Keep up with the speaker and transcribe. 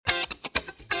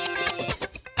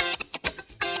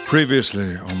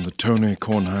Previously on the Tony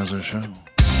Kornheiser Show.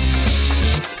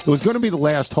 It was going to be the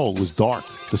last hole. It was dark.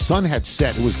 The sun had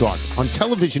set. It was dark. On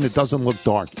television, it doesn't look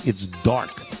dark. It's dark.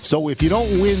 So if you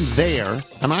don't win there,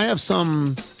 and I have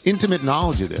some intimate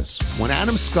knowledge of this, when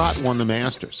Adam Scott won the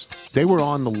Masters, they were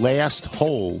on the last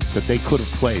hole that they could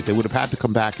have played. They would have had to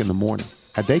come back in the morning.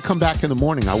 Had they come back in the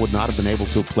morning, I would not have been able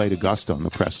to have played Augusta on the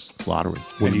press lottery.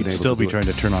 And you'd still be trying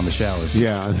to turn on the shower.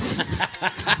 Yeah,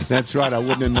 that's right. I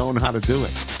wouldn't have known how to do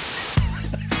it.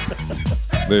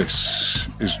 This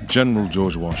is General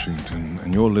George Washington,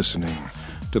 and you're listening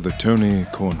to the Tony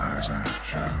Kornheiser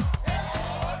Show.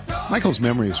 Michael's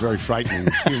memory is very frightening.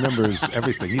 He remembers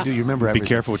everything. You remember everything. Be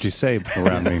careful what you say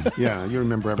around me. Yeah, you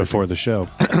remember everything. Before the show.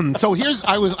 So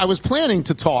I was planning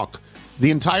to talk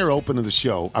the entire open of the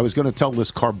show. I was going to tell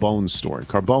this Carbone's story.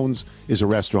 Carbone's is a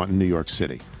restaurant in New York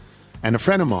City. And a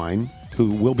friend of mine,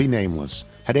 who will be nameless,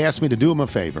 had asked me to do him a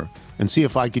favor and see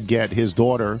if I could get his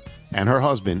daughter and her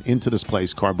husband into this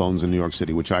place, Carbone's in New York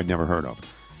City, which I'd never heard of.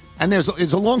 And there's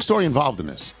a long story involved in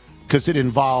this, because it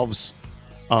involves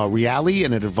Reali,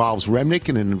 and it involves Remnick,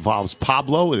 and it involves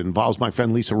Pablo, it involves my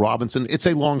friend Lisa Robinson. It's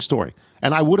a long story.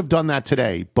 And I would have done that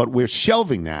today, but we're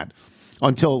shelving that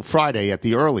until Friday at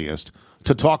the earliest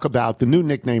to talk about the new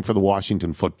nickname for the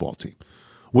Washington football team.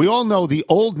 We all know the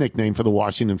old nickname for the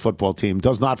Washington football team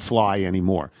does not fly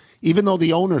anymore, even though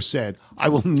the owner said, I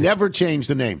will never change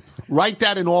the name. Write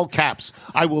that in all caps.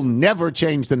 I will never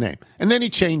change the name. And then he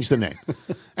changed the name.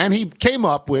 And he came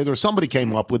up with, or somebody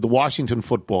came up with, the Washington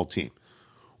football team,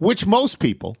 which most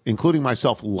people, including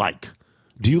myself, like.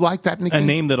 Do you like that nickname? A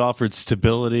name that offered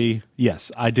stability.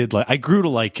 Yes, I did. I grew to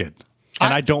like it.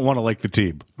 And I don't want to like the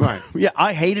team. Right. Yeah,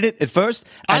 I hated it at first,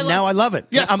 and now I love it.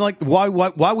 Yes. I'm like, why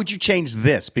would you change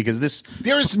this? Because this...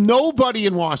 There is nobody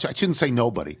in Washington, I shouldn't say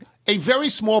nobody, a very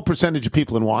small percentage of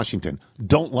people in Washington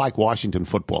don't like Washington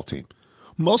football team.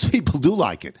 Most people do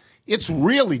like it. It's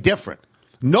really different.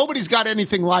 Nobody's got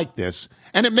anything like this,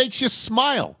 and it makes you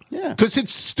smile. Yeah. Because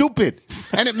it's stupid,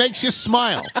 and it makes you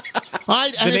smile.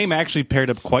 The name actually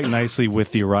paired up quite nicely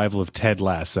with the arrival of Ted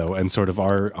Lasso and sort of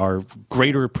our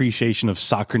greater appreciation of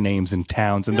soccer names and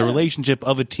towns and the relationship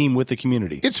of a team with the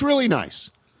community. It's really nice.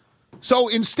 So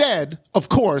instead, of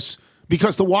course,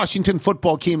 because the Washington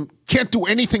football team can't do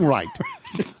anything right,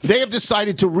 they have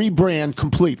decided to rebrand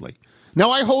completely. Now,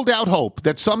 I hold out hope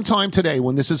that sometime today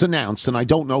when this is announced, and I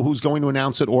don't know who's going to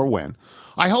announce it or when,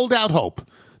 I hold out hope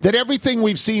that everything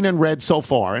we've seen and read so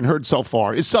far and heard so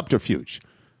far is subterfuge,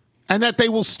 and that they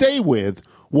will stay with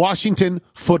Washington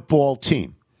football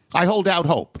team. I hold out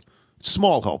hope.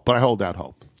 Small hope, but I hold out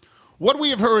hope. What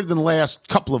we have heard in the last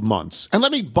couple of months, and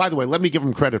let me give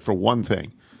them credit for one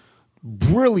thing.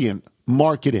 Brilliant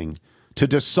marketing to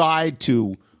decide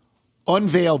to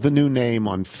unveil the new name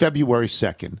on February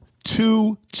 2nd.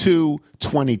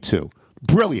 2/2/22.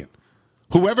 Brilliant.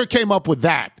 Whoever came up with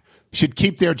that should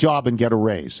keep their job and get a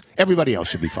raise. Everybody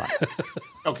else should be fired.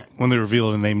 Okay. When they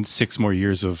revealed and named 6 more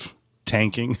years of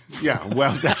tanking. Yeah,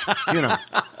 well,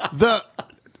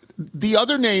 the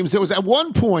other names, there was at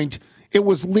one point it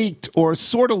was leaked or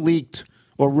sort of leaked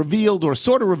or revealed or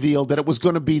sort of revealed that it was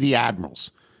going to be the Admirals.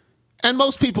 And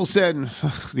most people said,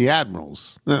 the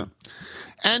Admirals. Yeah.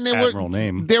 And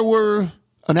there were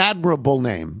an admirable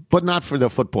name, but not for the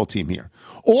football team here.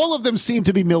 All of them seem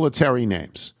to be military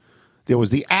names. There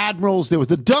was the Admirals. There was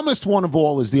the dumbest one of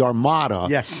all is the Armada.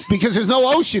 Yes. Because there's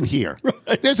no ocean here.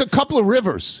 Right. There's a couple of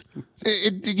rivers.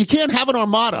 You can't have an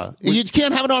Armada. You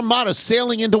can't have an Armada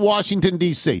sailing into Washington,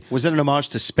 D.C. Was it an homage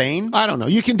to Spain? I don't know.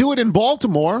 You can do it in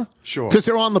Baltimore. Sure. Because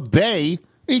they're on the bay.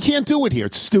 You can't do it here.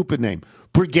 It's a stupid name.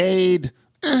 Brigade.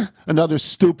 Another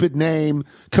stupid name.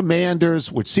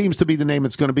 Commanders, which seems to be the name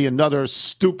it's going to be, another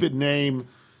stupid name.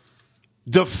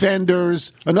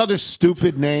 Defenders, another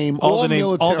stupid name. All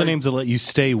the names that let you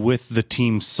stay with the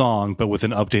team song, but with an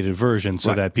updated version,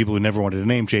 so that people who never wanted a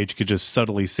name change could just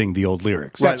subtly sing the old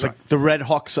lyrics. Right, like the Red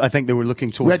Hawks, I think they were looking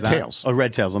towards Red Tails. Oh,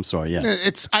 Red Tails, I'm sorry,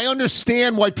 yes. I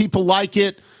understand why people like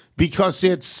it, because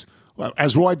it's,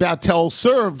 as Roy Battel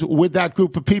served with that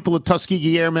group of people at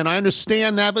Tuskegee Airmen, I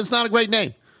understand that, but it's not a great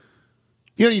name.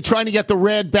 You know, you're trying to get the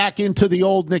red back into the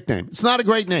old nickname. It's not a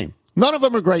great name. None of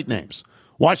them are great names.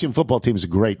 Washington football team is a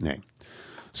great name.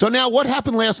 So now what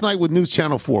happened last night with News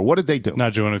Channel 4? What did they do? Now,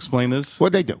 do you want to explain this?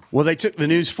 What did they do? Well, they took the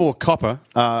News 4 chopper,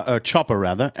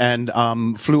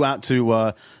 and flew out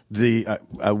to the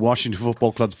Washington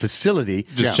Football Club facility.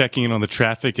 Just checking in on the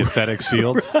traffic at FedEx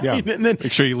Field. Yeah. And then,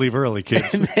 make sure you leave early,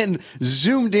 kids. And then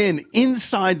zoomed in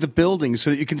inside the building so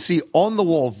that you can see on the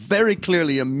wall very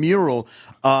clearly a mural,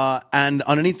 and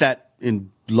underneath that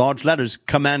in large letters,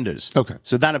 Commanders. Okay.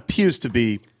 So that appears to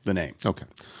be the name. Okay.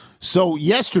 So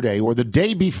yesterday, or the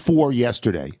day before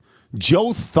yesterday, Joe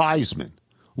Theismann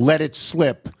let it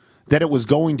slip that it was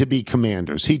going to be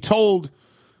Commanders. He told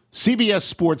CBS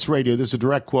Sports Radio, this is a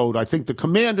direct quote, I think the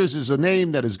Commanders is a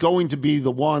name that is going to be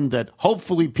the one that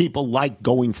hopefully people like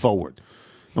going forward.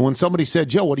 And when somebody said,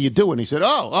 Joe, what are you doing? He said,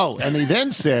 oh. And he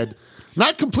then said,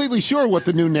 not completely sure what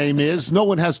the new name is. No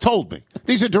one has told me.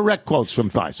 These are direct quotes from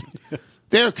Theismann.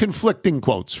 They're conflicting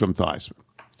quotes from Theismann.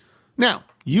 Now,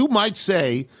 you might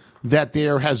say that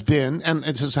there has been, and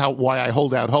this is why I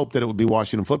hold out hope that it would be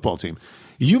Washington football team.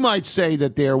 You might say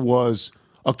that there was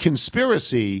a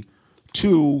conspiracy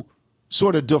to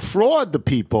sort of defraud the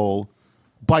people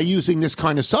by using this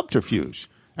kind of subterfuge,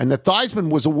 and that Theismann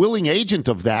was a willing agent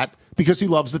of that because he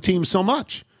loves the team so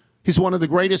much. He's one of the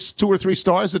greatest 2 or 3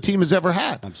 stars the team has ever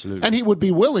had. Absolutely. And he would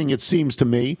be willing, it seems to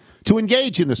me, to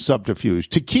engage in the subterfuge,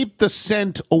 to keep the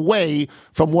scent away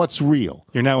from what's real.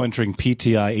 You're now entering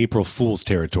PTI April Fool's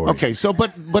territory. Okay, so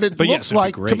but it looks yes,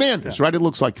 like great. Commanders, right? It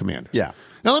looks like Commanders. Yeah.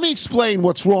 Now let me explain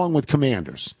what's wrong with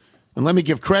Commanders. And let me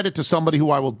give credit to somebody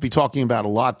who I will be talking about a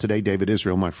lot today, David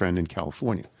Israel, my friend in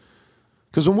California.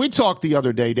 Because when we talked the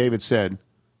other day, David said,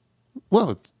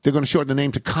 well, they're going to shorten the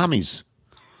name to Commies.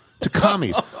 To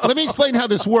Commies. Let me explain how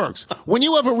this works. When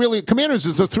you have Commanders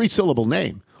is a 3-syllable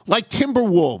name, like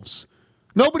Timberwolves.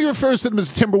 Nobody refers to them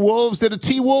as Timberwolves. They're the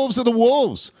T-Wolves or the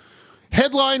Wolves.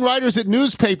 Headline writers at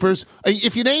newspapers,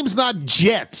 if your name's not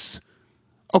Jets,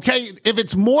 okay, if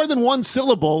it's more than 1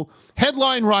 syllable,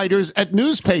 headline writers at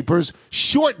newspapers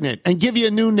shorten it and give you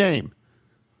a new name.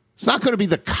 It's not going to be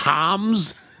the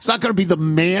Coms. It's not going to be the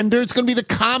Mander. It's going to be the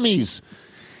Commies.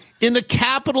 In the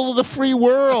capital of the free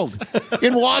world,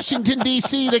 in Washington,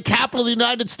 D.C., the capital of the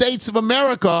United States of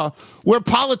America, where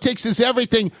politics is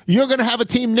everything, you're going to have a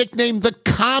team nicknamed the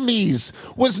Commies.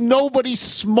 Was nobody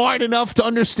smart enough to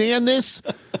understand this?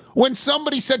 When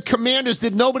somebody said Commanders,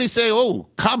 did nobody say, oh,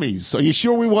 Commies, are you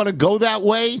sure we want to go that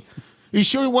way? Are you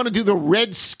sure we want to do the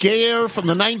Red Scare from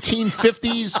the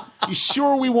 1950s? You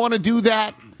sure we want to do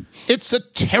that? It's a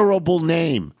terrible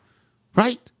name,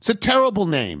 right? It's a terrible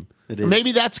name.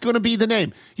 Maybe that's going to be the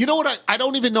name. You know what? I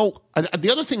don't even know. The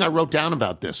other thing I wrote down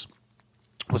about this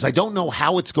was I don't know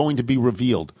how it's going to be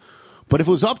revealed. But if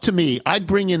it was up to me, I'd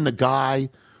bring in the guy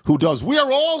who does We Are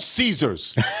All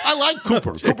Caesars. I like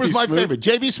Cooper. Cooper's my favorite.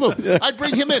 J.B. Smoot. I'd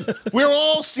bring him in. We're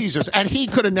all Caesars. And he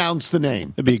could announce the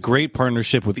name. It'd be a great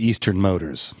partnership with Eastern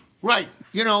Motors. Right.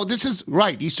 You know, this is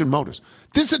right, Eastern Motors.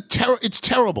 This is it's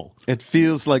terrible. It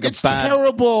feels like it's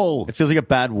terrible. It feels like a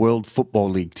bad World Football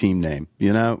League team name.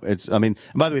 You know,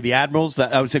 by the way, the Admirals.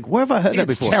 I was like, where have I heard that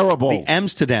before? It's terrible. The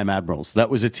Amsterdam Admirals. That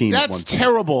was a team. That's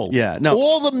terrible. Yeah, no.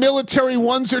 All the military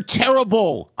ones are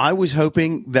terrible. I was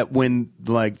hoping that when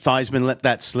Theismann let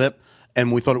that slip, and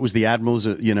we thought it was the Admirals,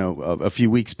 a few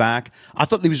weeks back. I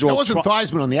thought these were all. That wasn't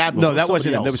Theismann on the Admirals. No, that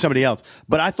wasn't him. There was somebody else.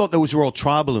 But I thought those were all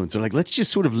trial balloons. They're like, let's just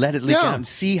sort of let it leak out and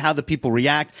see how the people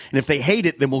react. And if they hate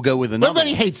it, then we'll go with another.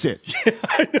 Everybody hates it.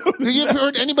 I know. Have you ever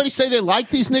heard anybody say they like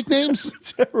these nicknames?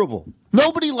 It's terrible.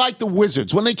 Nobody liked the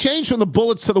Wizards. When they changed from the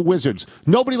Bullets to the Wizards,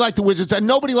 nobody liked the Wizards, and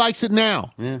nobody likes it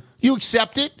now. Yeah. You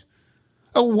accept it?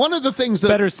 One of the things that...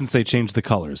 Better since they changed the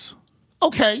colors.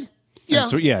 Okay. Yeah.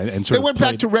 And they went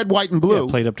back to red, white, and blue. Yeah,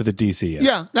 played up to the DC.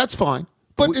 Yeah, that's fine.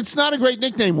 But it's not a great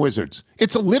nickname, Wizards.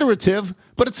 It's alliterative,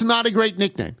 but it's not a great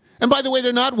nickname. And by the way,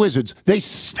 they're not Wizards. They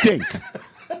stink.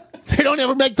 They don't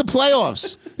ever make the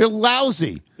playoffs. They're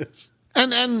lousy.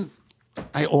 And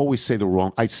I always say the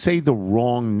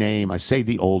wrong name. I say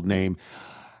the old name.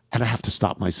 And I have to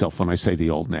stop myself when I say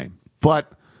the old name.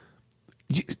 But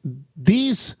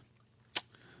these...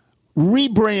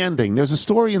 rebranding. There's a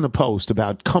story in the Post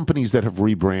about companies that have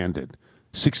rebranded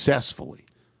successfully.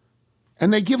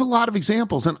 And they give a lot of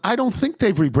examples, and I don't think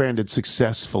they've rebranded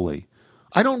successfully.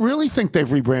 I don't really think they've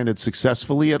rebranded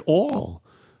successfully at all.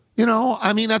 You know,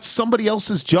 I mean, that's somebody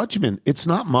else's judgment. It's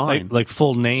not mine. Like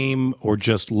full name or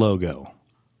just logo?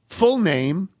 Full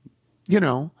name,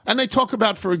 and they talk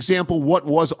about, for example, what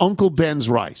was Uncle Ben's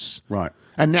Rice. Right.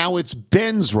 And now it's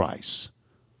Ben's Rice.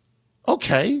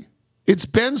 Okay. It's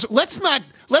Ben's. Let's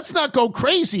not go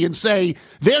crazy and say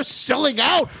they're selling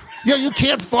out. You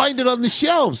can't find it on the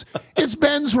shelves. It's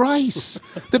Ben's Rice.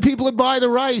 The people that buy the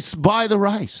rice buy the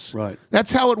rice. Right.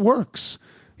 That's how it works.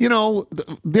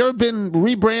 There have been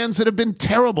rebrands that have been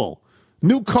terrible.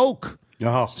 New Coke.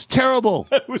 Oh, it's terrible.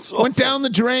 Went down the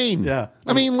drain. Yeah.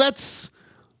 I mean, let's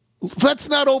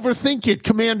not overthink it.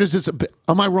 Commanders is a bit.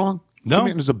 Am I wrong? No.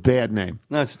 Jimmy Hittner is a bad name.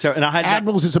 No, it's terrible. And I had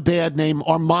Admirals is a bad name.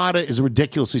 Armada is a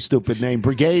ridiculously stupid name.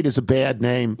 Brigade is a bad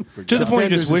name. To the point,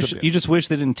 Defenders you just wish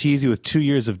they didn't tease you with 2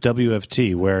 years of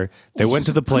WFT, where they went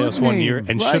to the playoffs good one year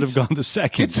name, and right. should have gone the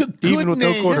second, It's a good even with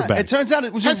name. no quarterback. it turns out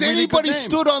it was Has a really anybody good name.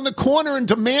 stood on the corner and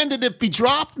demanded it be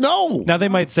dropped? No. Now, they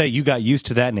might say you got used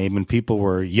to that name and people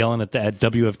were yelling at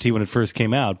WFT when it first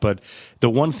came out, but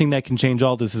the one thing that can change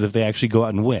all this is if they actually go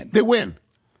out and win. They win.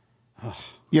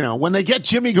 When they get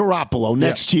Jimmy Garoppolo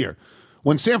next year,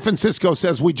 when San Francisco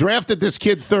says, we drafted this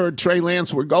kid third, Trey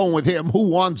Lance, we're going with him, who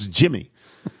wants Jimmy?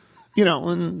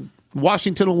 And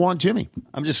Washington will want Jimmy.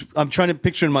 I'm trying to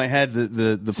picture in my head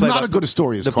the It's not as good a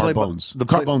story as Carbone's.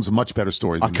 Carbone's a much better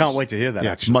story than I can't this. wait to hear that,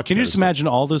 Yeah, it's actually. much Can you better just story. imagine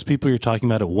all those people you're talking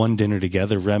about at one dinner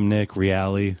together? Remnick,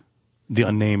 Reale, the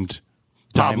unnamed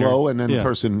Pablo, diner? and then the Yeah.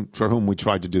 person for whom we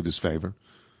tried to do this favor.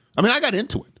 I mean, I got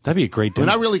into it. That'd be a great I mean,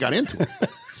 dinner. I really got into it.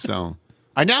 So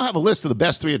I now have a list of the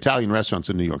best 3 Italian restaurants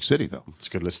in New York City, though. It's a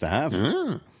good list to have.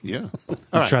 Yeah. All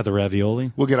right. Try the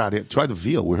ravioli. We'll get out of here. Try the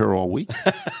veal. We're here all week.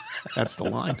 That's the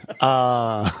line.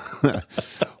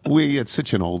 It's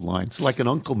such an old line. It's like an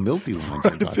Uncle Milty line.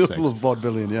 For God's Feel sakes. full of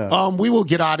vaudevillian, yeah. We will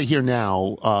get out of here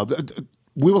now.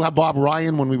 We will have Bob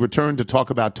Ryan when we return to talk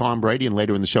about Tom Brady, and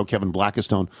later in the show, Kevin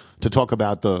Blackistone to talk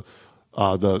about the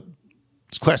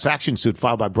class action suit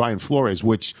filed by Brian Flores,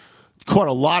 which caught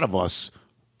a lot of us,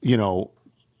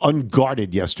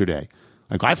 unguarded yesterday.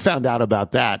 Like, I found out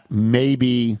about that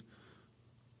maybe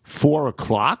 4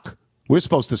 o'clock. We're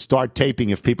supposed to start taping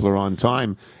if people are on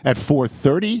time at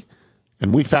 4:30,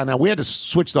 and we found out we had to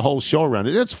switch the whole show around.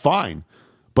 It's fine,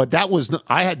 but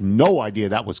I had no idea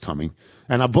that was coming,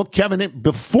 and I booked Kevin in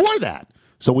before that,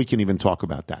 so we can even talk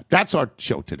about that. That's our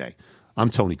show today. I'm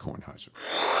Tony Kornheiser.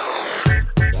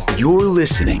 You're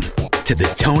listening to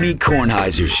the Tony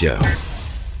Kornheiser Show.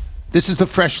 This is the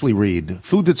Freshly read.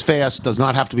 Food that's fast does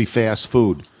not have to be fast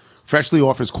food. Freshly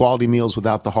offers quality meals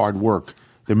without the hard work.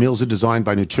 Their meals are designed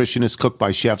by nutritionists, cooked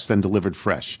by chefs, then delivered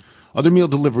fresh. Other meal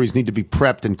deliveries need to be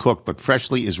prepped and cooked, but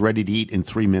Freshly is ready to eat in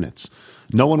 3 minutes.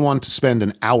 No one wants to spend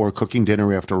an hour cooking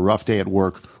dinner after a rough day at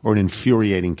work or an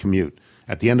infuriating commute.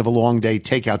 At the end of a long day,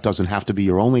 takeout doesn't have to be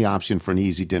your only option for an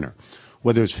easy dinner.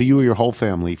 Whether it's for you or your whole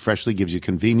family, Freshly gives you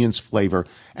convenience, flavor,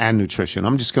 and nutrition.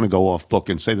 I'm just going to go off book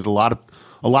and say that a lot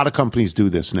of companies do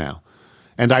this now.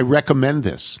 And I recommend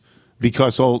this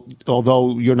because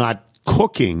although you're not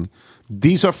cooking,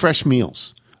 these are fresh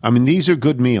meals. I mean, these are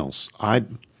good meals.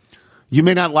 You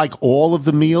may not like all of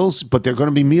the meals, but they're going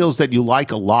to be meals that you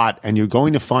like a lot, and you're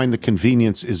going to find the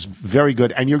convenience is very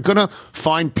good, and you're going to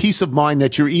find peace of mind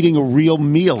that you're eating a real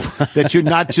meal, that you're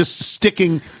not just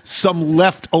sticking some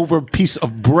leftover piece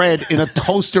of bread in a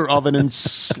toaster oven and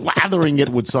slathering it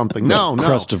with something. No.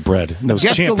 Crust of bread. Those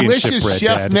Get championship delicious, bread,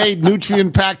 Dad. chef-made,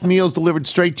 nutrient-packed meals delivered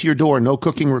straight to your door. No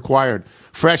cooking required.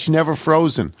 Fresh, never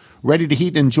frozen. Ready to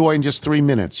heat and enjoy in just 3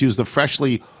 minutes. Use the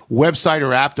Freshly website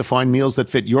or app to find meals that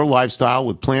fit your lifestyle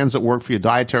with plans that work for your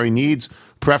dietary needs,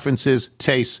 preferences,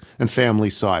 tastes, and family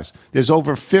size. There's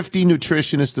over 50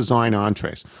 nutritionist-designed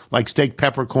entrees, like steak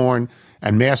peppercorn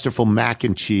and masterful mac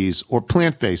and cheese, or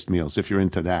plant-based meals if you're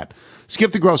into that.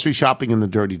 Skip the grocery shopping and the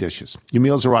dirty dishes. Your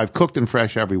meals arrive cooked and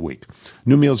fresh every week.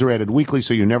 New meals are added weekly,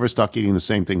 so you're never stuck eating the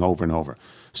same thing over and over.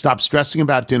 Stop stressing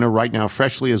about dinner right now.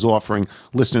 Freshly is offering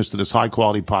listeners to this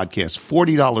high-quality podcast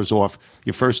 $40 off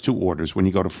your first 2 orders when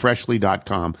you go to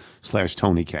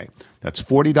freshly.com/TonyK. That's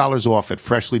 $40 off at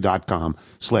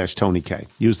freshly.com/TonyK.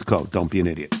 Use the code. Don't be an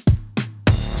idiot.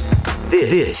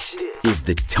 This is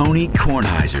the Tony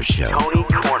Kornheiser Show. Tony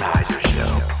Kornheiser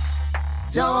Show.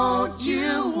 Don't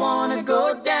you wanna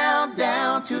go down,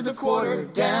 down to the quarter,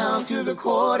 down to the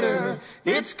quarter?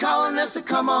 It's calling us to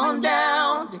come on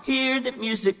down to hear the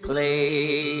music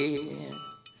play.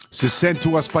 This is sent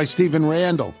to us by Stephen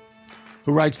Randall,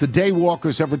 who writes, the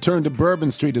Daywalkers have returned to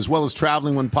Bourbon Street as well as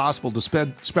traveling when possible to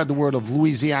spread the word of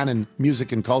Louisianan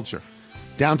music and culture.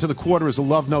 Down to the Quarter is a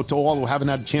love note to all who haven't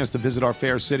had a chance to visit our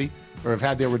fair city or have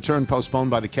had their return postponed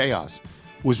by the chaos.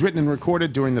 It was written and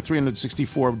recorded during the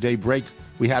 364-day break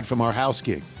we had from our house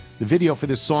gig. The video for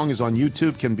this song is on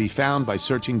YouTube, can be found by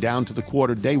searching Down to the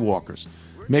Quarter Daywalkers.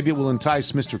 Maybe it will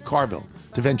entice Mr. Carville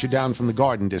to venture down from the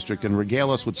Garden District and regale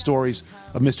us with stories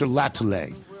of Mr.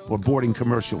 Latelet or boarding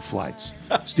commercial flights.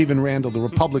 Stephen Randall, the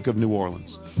Republic of New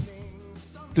Orleans.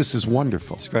 This is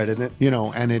wonderful. It's great, isn't it?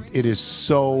 And it is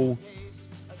so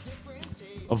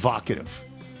evocative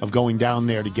of going down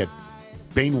there to get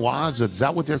baignoires. Is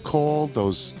that what they're called?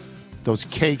 Those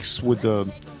cakes with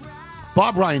the...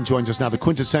 Bob Ryan joins us now, the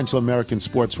quintessential American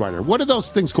sports writer. What are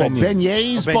those things called? Beignets.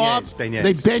 Beignets, Oh, Bob? beignets.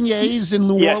 They beignets in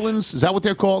New Yes. Orleans? Is that what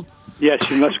they're called? Yes,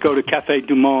 you must go to Café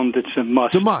Du Monde. It's a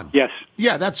must. Du Monde. Yes.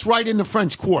 Yeah, that's right in the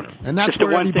French Quarter, and that's Just the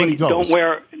where one everybody thing, goes.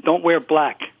 Don't wear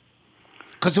black.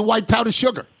 Because of white powdered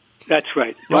sugar. That's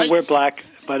right. Don't Right? wear black.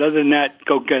 But other than that,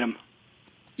 go get them.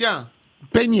 Yeah.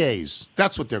 Beignets.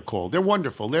 That's what they're called. They're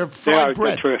wonderful. They're fried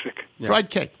bread. They're terrific. Fried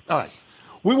cake. All right.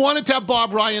 We wanted to have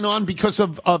Bob Ryan on because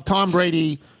of Tom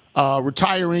Brady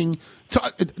retiring.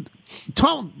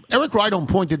 Eric Rydon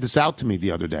pointed this out to me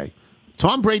the other day.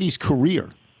 Tom Brady's career,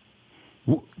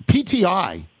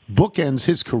 PTI bookends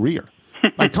his career.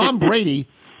 Like Tom Brady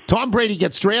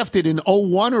gets drafted in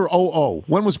 01 or 00.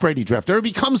 When was Brady drafted? Or he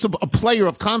becomes a player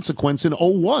of consequence in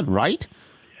 01, right?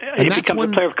 He becomes a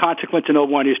player of consequence in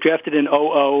 01. He's drafted in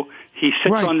 00. He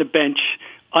sits on the bench,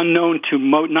 unknown to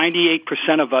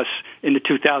 98% of us in the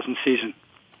 2000 season.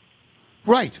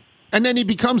 Right. And then he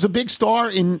becomes a big star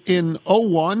in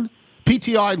 01.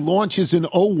 PTI launches in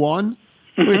 01.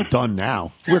 We're done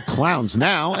now. We're clowns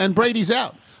now, and Brady's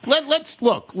out. Let's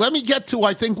look. Let me get to,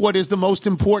 I think, what is the most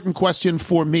important question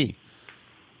for me.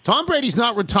 Tom Brady's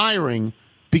not retiring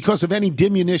because of any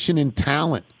diminution in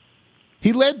talent.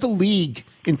 He led the league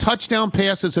in touchdown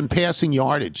passes and passing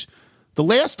yardage. The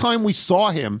last time we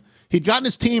saw him, he'd gotten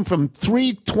his team from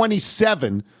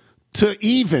 327 to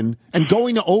even and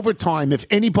going to overtime if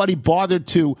anybody bothered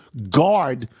to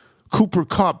guard Cooper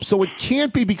Kupp. So it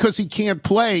can't be because he can't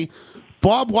play.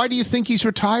 Bob, why do you think he's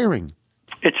retiring?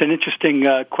 It's an interesting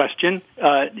question.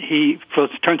 He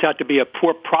turns out to be a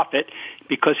poor prophet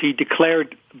because he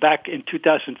declared back in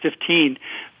 2015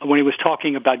 when he was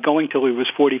talking about going till he was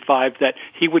 45 that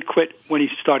he would quit when he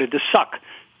started to suck.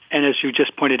 And as you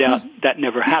just pointed out, that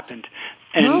never happened.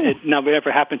 And it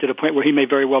never happened to the point where he may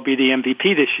very well be the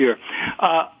MVP this year.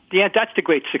 Yeah, that's the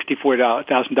great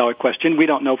 $64,000 question. We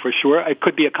don't know for sure. It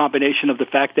could be a combination of the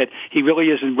fact that he really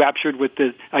is enraptured with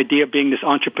the idea of being this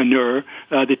entrepreneur,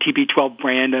 the TB12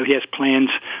 brand. He has plans.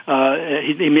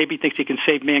 He maybe thinks he can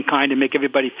save mankind and make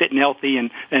everybody fit and healthy and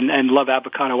love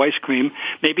avocado ice cream.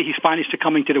 Maybe he's finally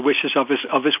succumbing to the wishes of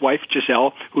his wife,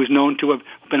 Giselle, who is known to have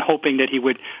been hoping that he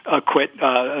would quit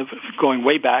going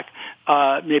way back.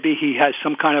 Maybe he has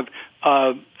some kind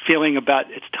of feeling about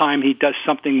it's time he does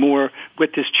something more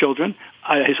with his children.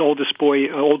 His older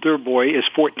boy is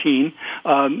 14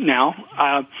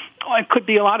 now. It could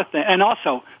be a lot of things. And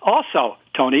also,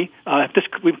 Tony,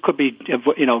 we could be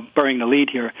burying the lead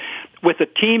here. With a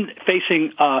team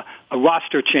facing a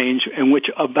roster change in which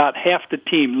about half the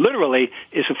team literally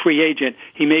is a free agent,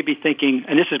 he may be thinking,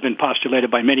 and this has been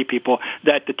postulated by many people,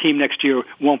 that the team next year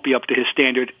won't be up to his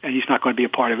standard and he's not going to be a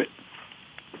part of it.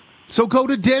 So go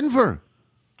to Denver.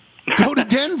 Go to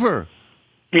Denver.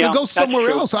 Go somewhere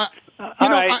else. All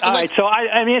right. So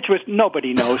the answer is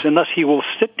nobody knows unless he will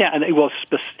sit down and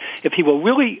if he will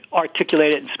really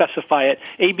articulate it and specify it,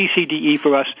 A, B, C, D, E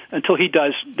for us. Until he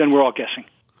does, then we're all guessing.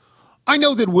 I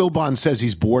know that Wilbon says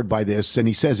he's bored by this, and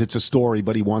he says it's a story,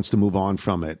 but he wants to move on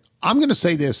from it. I'm going to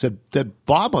say this, that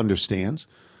Bob understands.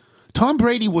 Tom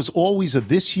Brady was always a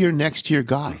this year, next year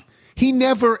guy. He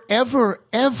never, ever,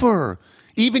 ever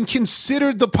even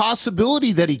considered the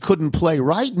possibility that he couldn't play,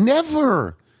 right?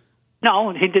 Never.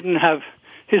 No, he didn't have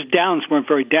 – his downs weren't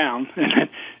very down,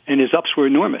 and his ups were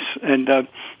enormous. And then,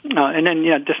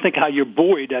 just think how you're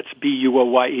buoyed, that's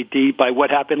B-U-O-Y-E-D, by what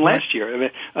happened last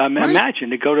year. Imagine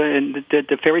to go to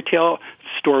the fairy tale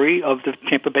story of the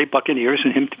Tampa Bay Buccaneers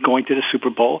and him going to the Super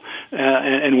Bowl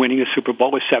and winning the Super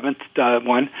Bowl, his seventh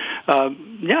one.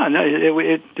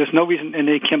 There's no reason, and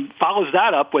he follows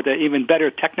that up with an even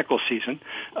better technical season,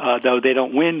 though they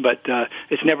don't win, but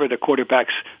it's never the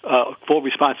quarterback's full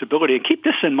responsibility. And keep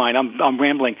this in mind, I'm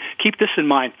rambling, keep this in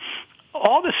mind,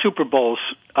 all the Super Bowls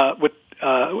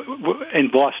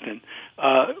in Boston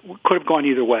could have gone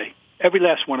either way, every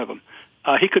last one of them.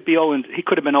 He could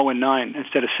have been 0-9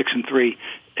 instead of 6-3.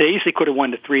 They easily could have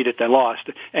won the 3 that they lost.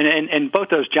 And both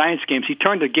those Giants games, he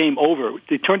turned the game over.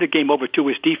 He turned the game over to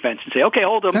his defense and say, "Okay,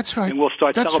 hold them, That's right. and we'll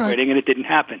start That's celebrating." right. And it didn't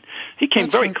happen. He came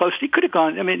very close. He could have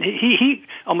gone. I mean, he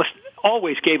almost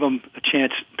always gave them a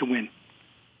chance to win.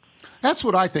 That's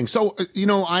what I think. So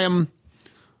I am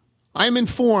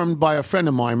informed by a friend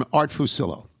of mine, Art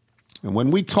Fusillo, and when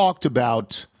we talked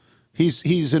about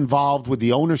he's involved with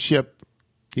the ownership.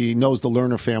 He knows the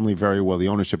Lerner family very well, the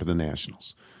ownership of the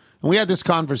Nationals. And we had this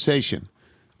conversation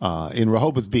in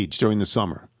Rehoboth Beach during the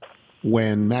summer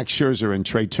when Max Scherzer and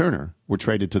Trey Turner were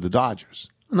traded to the Dodgers.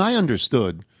 And I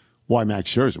understood why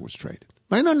Max Scherzer was traded.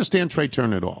 I didn't understand Trey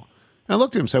Turner at all. And I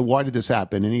looked at him and said, why did this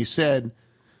happen? And he said,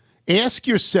 ask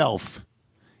yourself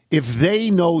if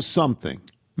they know something,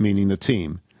 meaning the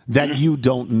team, that you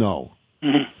don't know.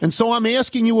 Mm-hmm. And so I'm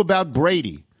asking you about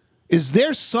Brady. Is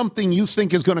there something you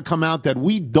think is going to come out that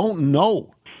we don't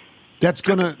know? that's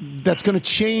gonna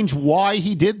change why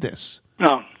he did this?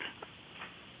 No,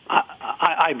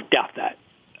 I doubt that.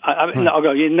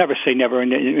 No, you never say never,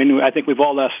 and I think we've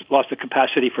all lost the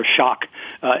capacity for shock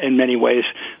in many ways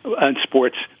in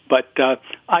sports. But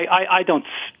I don't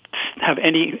have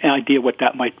any idea what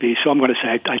that might be, so I'm going to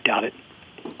say I doubt it.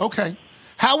 Okay.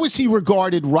 How is he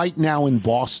regarded right now in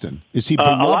Boston? Is he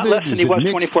beloved? A lot less than he was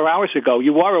mixed? 24 hours ago.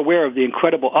 You are aware of the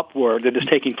incredible uproar that is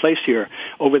taking place here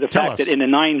over the fact that in a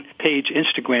 9-page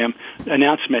Instagram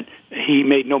announcement, he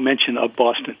made no mention of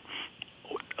Boston.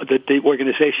 The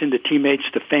organization, the teammates,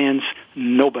 the fans,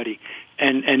 nobody.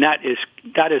 And that is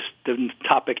the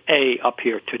topic A up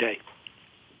here today.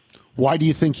 Why do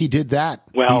you think he did that?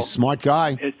 Well, he's a smart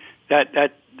guy. That's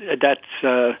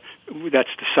the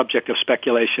subject of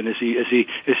speculation. Is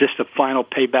this the final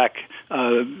payback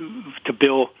to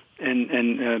Bill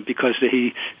and because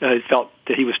he felt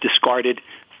that he was discarded?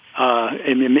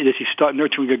 And does he start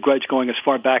nurturing a grudge going as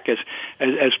far back as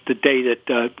the day that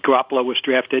Garoppolo was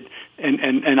drafted?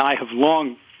 And I have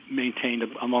long maintained,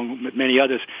 among many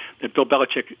others, that Bill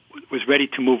Belichick was ready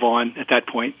to move on at that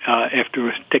point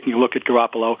after taking a look at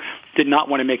Garoppolo. Did not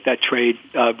want to make that trade,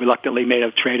 reluctantly made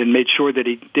a trade, and made sure that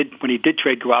when he did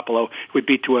trade Garoppolo, it would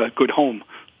be to a good home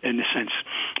in a sense.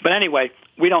 But anyway,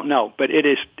 we don't know. But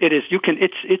it's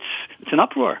an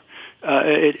uproar.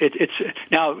 It's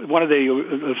now one of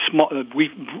the small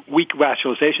weak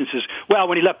rationalizations is, well,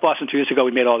 when he left Boston 2 years ago,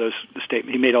 he made all those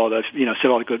statements. He made all those,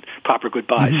 said all the proper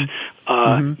goodbyes.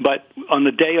 But on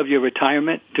the day of your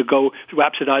retirement, to go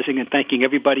rhapsodizing and thanking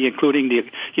everybody, including the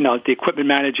equipment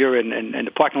manager and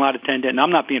the parking lot attendant, and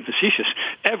I'm not being facetious,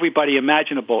 everybody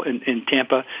imaginable in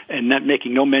Tampa, and not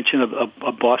making no mention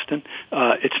of Boston,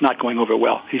 it's not going over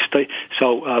well. He's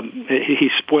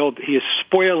spoiled. He is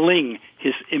spoiling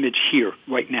his image here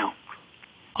right now.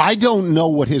 I don't know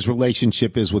what his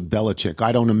relationship is with Belichick.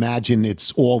 I don't imagine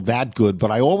it's all that good,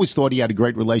 but I always thought he had a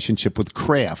great relationship with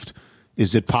Kraft.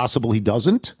 Is it possible he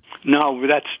doesn't? No,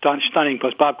 that's stunning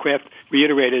because Bob Kraft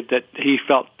reiterated that he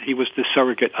felt he was the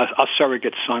a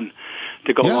surrogate son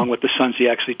to go along with the sons he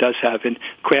actually does have. And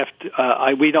Kraft,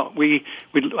 I'd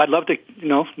love to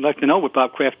know what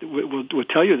Bob Kraft would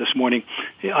tell you this morning.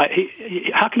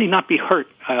 How can he not be hurt?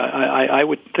 I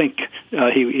would think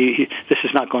this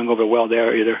is not going over well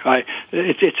there either.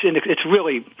 It's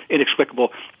really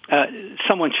inexplicable.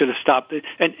 Someone should have stopped it.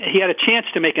 And he had a chance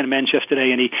to make an amends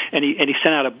yesterday, and he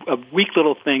sent out a weak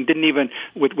little thing. Didn't even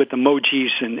with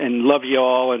emojis and love you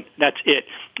all, and that's it.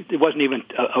 It wasn't even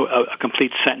a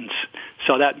complete sentence.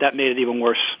 So that made it even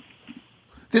worse.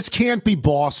 This can't be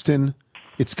Boston.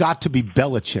 It's got to be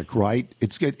Belichick, right?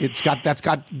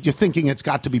 You're thinking it's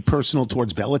got to be personal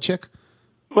towards Belichick?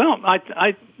 Well,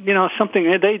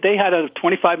 something they had a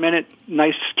 25-minute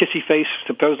nice kissy face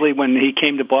supposedly when he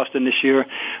came to Boston this year,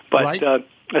 but right.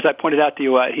 As I pointed out to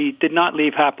you, he did not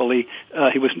leave happily.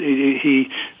 He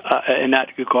in that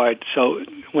regard. So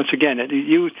once again,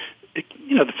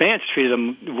 the fans treated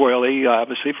him royally,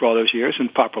 obviously, for all those years,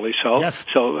 and properly so. Yes.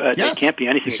 So yes. There can't be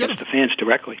anything against the fans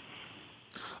directly.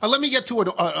 Let me get to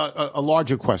a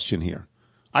larger question here.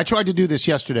 I tried to do this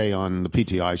yesterday on the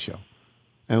PTI show.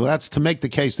 And that's to make the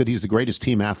case that he's the greatest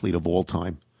team athlete of all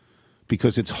time,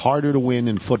 because it's harder to win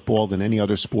in football than any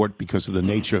other sport because of the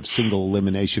nature of single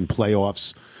elimination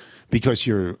playoffs, because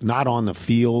you're not on the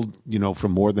field, for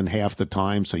more than half the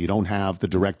time, so you don't have the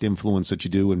direct influence that you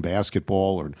do in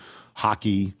basketball or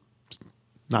hockey,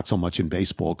 not so much in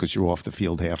baseball because you're off the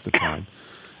field half the time.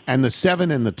 And the 7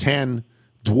 and the 10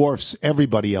 dwarfs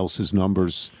everybody else's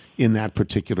numbers in that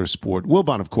particular sport.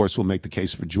 Wilbon, of course, will make the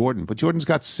case for Jordan, but Jordan's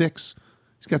got 6.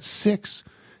 He's got 6.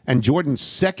 And Jordan's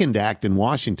second act in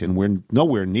Washington, we're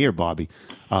nowhere near, Bobby,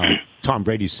 Tom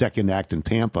Brady's second act in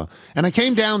Tampa. And I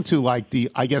came down to I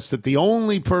guess that the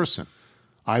only person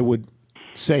I would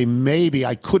say maybe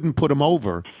I couldn't put him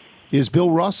over is Bill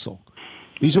Russell.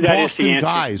 These are Boston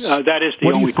guys. That is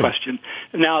the only question.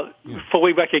 Now,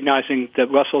 fully recognizing that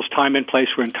Russell's time and place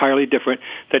were entirely different,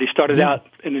 that he started out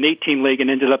in an 8-team league and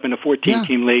ended up in a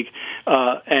 14-team league,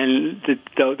 and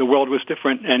the world was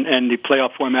different, and the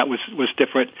playoff format was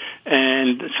different,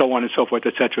 and so on and so forth,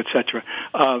 et cetera, et cetera.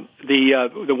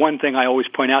 The one thing I always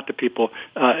point out to people,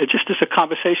 just as a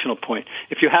conversational point,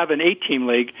 if you have an 8-team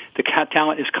league, the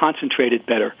talent is concentrated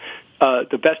better.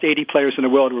 The best 80 players in the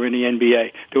world were in the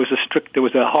NBA. There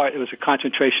was a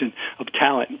concentration of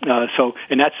talent. So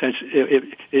in that sense,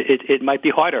 it might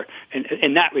be harder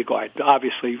in that regard.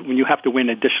 Obviously, when you have to win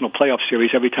additional playoff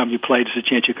series every time you play, there's a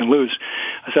chance you can lose.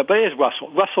 So, but it is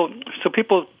Russell. So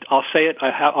people, I'll say it,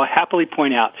 I'll happily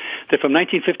point out that from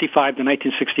 1955 to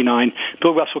 1969,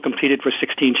 Bill Russell competed for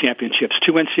 16 championships,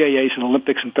 2 NCAAs, an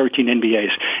Olympics, and 13 NBAs.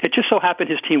 It just so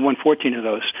happened his team won 14 of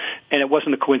those, and it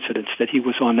wasn't a coincidence that he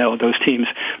was on those teams.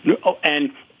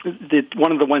 And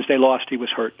one of the ones they lost, he was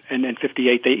hurt, and in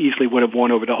 '58 they easily would have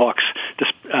won over the Hawks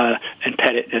and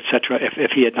Pettit, etc.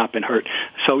 If he had not been hurt.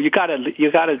 So you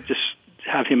gotta just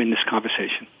have him in this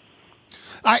conversation.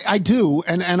 I do,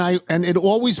 and it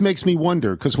always makes me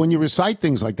wonder, because when you recite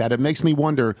things like that, it makes me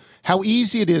wonder how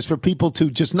easy it is for people to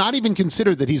just not even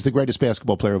consider that he's the greatest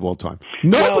basketball player of all time.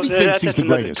 Nobody thinks he's the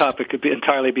greatest. That's another topic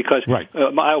entirely, because right.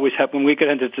 I always have, when we get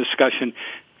into the discussion,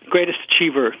 greatest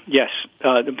achiever, yes,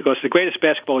 because the greatest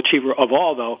basketball achiever of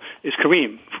all, though, is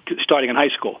Kareem, starting in high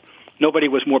school. Nobody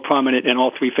was more prominent in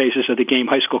all 3 phases of the game,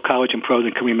 high school, college, and pro,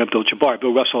 than Kareem Abdul-Jabbar.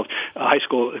 Bill Russell, high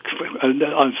school, is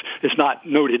not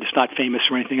noted, it's not famous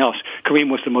or anything else. Kareem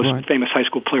was the most famous high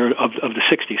school player of the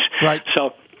 60s. Right.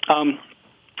 So,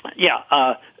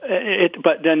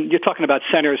 but then you're talking about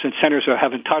centers, and centers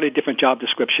have an entirely different job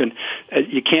description.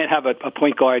 You can't have a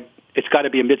point guard. It's got to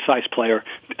be a mid-sized player,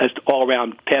 as all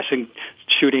around, passing,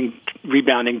 shooting,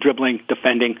 rebounding, dribbling,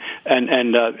 defending,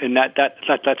 and that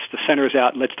lets the centers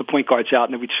out, lets the point guards out,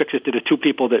 and it restricts it to the 2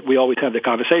 people that we always have the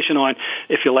conversation on.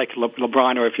 If you like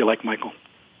LeBron or if you like Michael.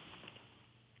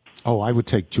 Oh, I would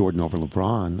take Jordan over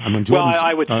LeBron. I mean, Jordan. Well,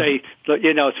 I would say,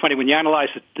 it's funny when you analyze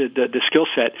the skill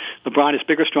set. LeBron is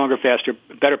bigger, stronger, faster,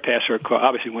 better passer.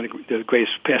 Obviously, one of the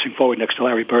greatest passing forward next to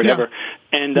Larry Bird ever,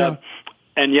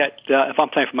 and yet, if I'm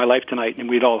playing for my life tonight, and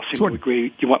we'd all seem to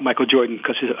agree, you want Michael Jordan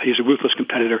because he's a ruthless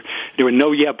competitor. There were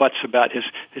no buts about his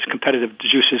competitive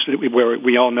juices, where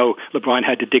we all know LeBron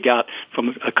had to dig out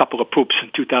from a couple of poops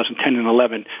in 2010 and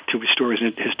 11 to restore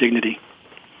his dignity.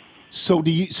 So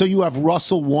you have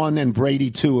Russell 1 and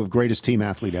Brady 2 of greatest team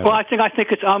athlete ever? Well, I think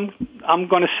it's I'm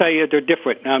going to say they're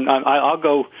different. I'll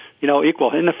go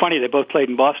equal. Isn't it funny they both played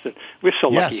in Boston? We're so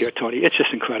lucky here, Tony. It's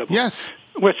just incredible. Yes.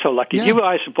 We're so lucky. Yeah. You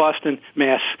guys in Boston,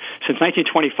 Mass, since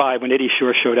 1925 when Eddie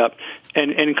Shore showed up,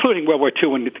 and including World War II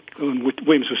when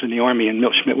Williams was in the Army and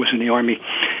Milt Schmidt was in the Army,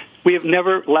 we have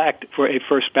never lacked for a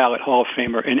first ballot Hall of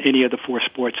Famer in any of the 4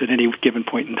 sports at any given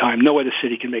point in time. No other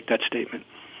city can make that statement.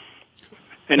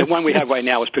 And the one we have right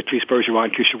now is Patrice Bergeron,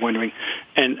 in case you're wondering.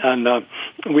 And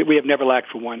we have never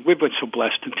lacked for one. We've been so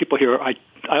blessed. And people here, I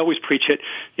always preach it.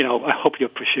 I hope you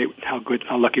appreciate how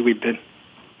lucky we've been.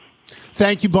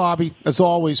 Thank you, Bobby. As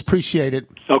always, appreciate it.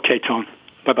 Okay, Tone.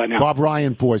 Bye-bye now. Bob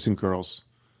Ryan, boys and girls.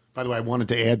 By the way, I wanted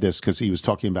to add this because he was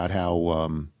talking about how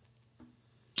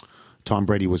Tom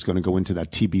Brady was going to go into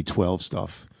that TB12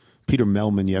 stuff. Peter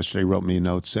Melman yesterday wrote me a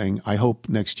note saying, I hope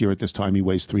next year at this time he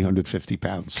weighs 350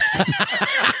 pounds.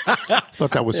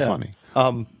 Thought that was funny.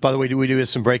 By the way, we do have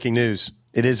some breaking news.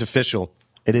 It is official.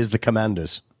 It is the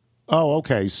Commanders. Oh,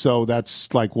 okay. So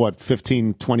that's like,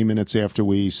 15, 20 minutes after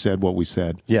we said what we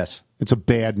said? Yes. It's a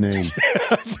bad name.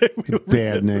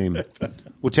 Bad name.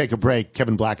 We'll take a break.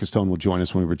 Kevin Blackistone will join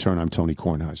us when we return. I'm Tony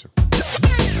Kornheiser.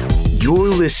 You're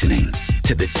listening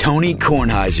to The Tony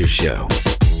Kornheiser Show.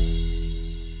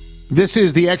 This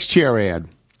is the X-Chair ad.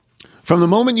 From the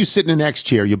moment you sit in an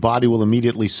X-Chair, your body will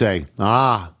immediately say,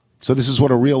 so this is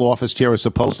what a real office chair is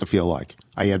supposed to feel like.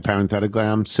 I add parenthetically,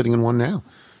 I'm sitting in one now.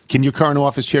 Can your current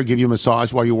office chair give you a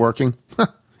massage while you're working?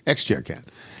 X-Chair can.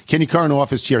 Can your current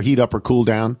office chair heat up or cool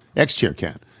down? X-Chair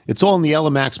can. It's all in the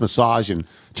Elemax massage and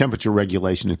temperature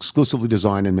regulation, exclusively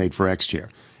designed and made for X-Chair.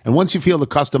 And once you feel the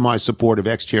customized support of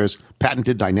X-Chair's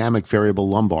patented dynamic variable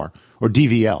lumbar, or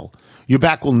DVL, your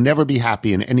back will never be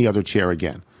happy in any other chair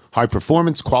again. High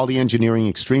performance, quality engineering,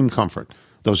 extreme comfort.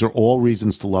 Those are all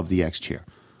reasons to love the X-Chair.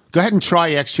 Go ahead and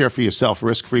try X-Chair for yourself,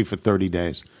 risk-free for 30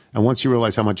 days. And once you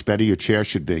realize how much better your chair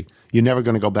should be, you're never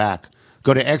going to go back.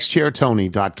 Go to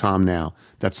xchairtony.com now.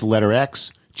 That's the letter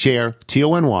X, chair,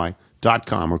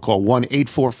 TONY.com, or call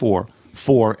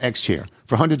 1-844-4XChair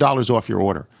for $100 off your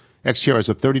order. X-Chair has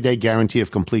a 30-day guarantee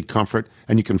of complete comfort,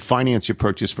 and you can finance your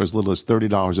purchase for as little as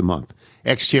 $30 a month.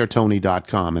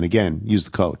 xchairtony.com. And again, use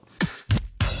the code.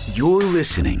 You're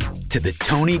listening to The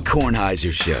Tony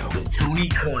Kornheiser Show. The Tony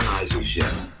Kornheiser Show.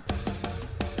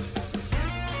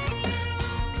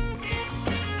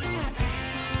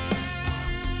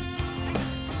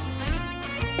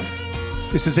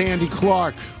 This is Andy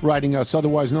Clark writing us,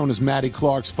 otherwise known as Maddie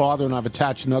Clark's father, and I've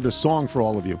attached another song for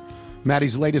all of you.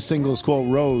 Maddie's latest single is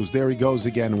called Rose, There He Goes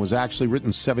Again, and was actually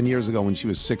written 7 years ago when she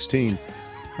was 16.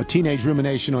 A teenage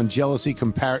rumination on jealousy,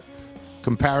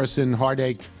 comparison,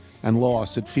 heartache, and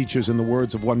loss. It features, in the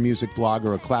words of one music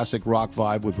blogger, a classic rock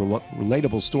vibe with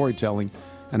relatable storytelling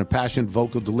and a passionate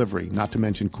vocal delivery, not to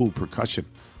mention cool percussion,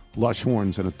 lush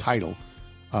horns, and a title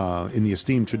in the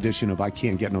esteemed tradition of I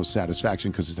can't get no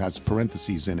satisfaction because it has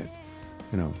parentheses in it.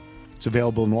 It's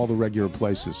available in all the regular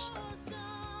places.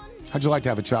 How'd you like to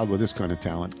have a child with this kind of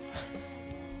talent?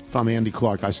 If I'm Andy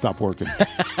Clark, I stop working.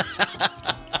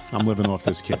 I'm living off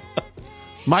this kid.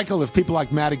 Michael, if people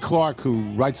like Maddie Clark, who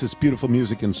writes this beautiful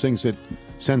music and sings it,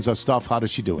 sends us stuff, how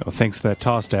does she do it? Well, thanks for that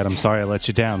toss, Dad. I'm sorry I let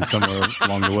you down somewhere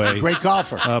along the way. Great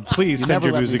golfer. Please send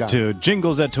your music to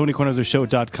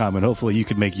jingles@TonyKornheiserShow.com, and hopefully you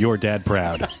can make your dad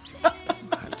proud.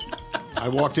 I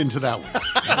walked into that one.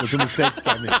 That was a mistake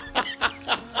by me.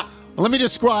 Let me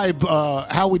describe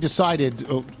how we decided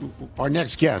our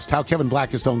next guest, how Kevin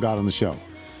Blackistone got on the show.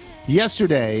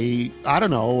 Yesterday, I don't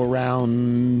know,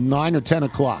 around 9 or 10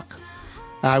 o'clock,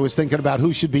 I was thinking about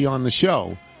who should be on the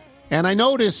show. And I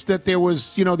noticed that there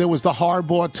was the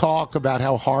Harbaugh talk about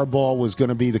how Harbaugh was going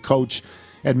to be the coach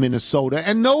at Minnesota.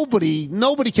 And nobody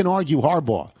can argue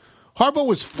Harbaugh. Harbaugh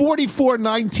was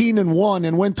 44-19-1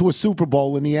 and went to a Super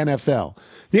Bowl in the NFL.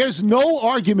 There's no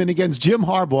argument against Jim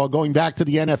Harbaugh going back to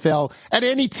the NFL at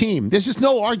any team. There's just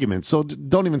no argument, so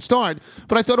don't even start.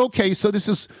 But I thought, okay, so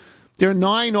there are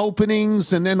 9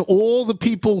 openings, and then all the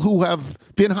people who have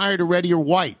been hired already are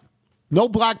white. No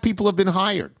black people have been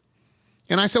hired.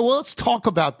 And I said, well, let's talk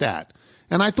about that.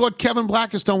 And I thought Kevin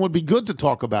Blackistone would be good to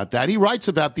talk about that. He writes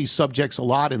about these subjects a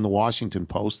lot in the Washington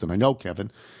Post, and I know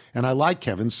Kevin, and I like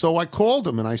Kevin. So I called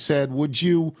him, and I said, would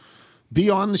you be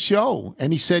on the show?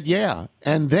 And he said, yeah.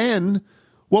 And then,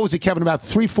 what was it, Kevin, about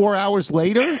 3-4 hours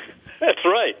later? That's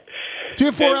right. 3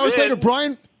 or 4 hours later,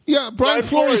 Brian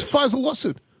Flores files a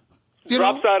lawsuit.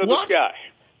 Drops out of the sky.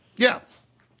 Yeah.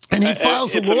 And he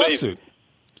files a lawsuit. Amazing.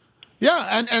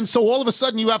 Yeah, and so all of a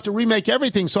sudden you have to remake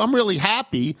everything. So I'm really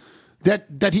happy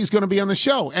that he's going to be on the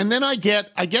show. And then I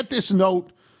get this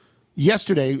note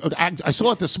yesterday. I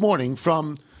saw it this morning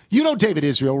from, David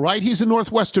Israel, right? He's a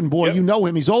Northwestern boy. Yep. You know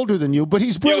him. He's older than you, but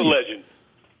he's brilliant. He's a legend.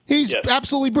 He's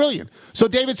absolutely brilliant. So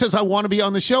David says, I want to be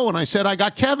on the show. And I said, I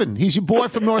got Kevin. He's your boy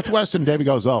from Northwestern. David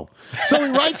goes, oh. So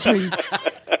he writes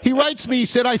me. He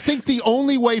said, I think the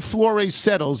only way Flores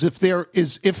settles if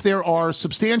there are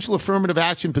substantial affirmative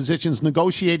action positions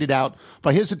negotiated out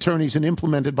by his attorneys and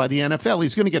implemented by the NFL.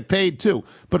 He's going to get paid too.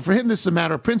 But for him, this is a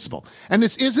matter of principle. And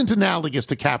this isn't analogous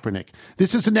to Kaepernick.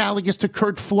 This is analogous to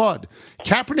Curt Flood.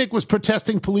 Kaepernick was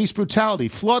protesting police brutality.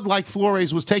 Flood, like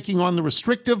Flores, was taking on the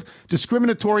restrictive,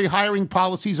 discriminatory hiring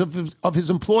policies of his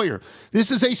employer.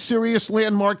 This is a serious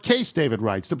landmark case, David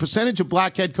writes. The percentage of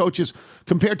black head coaches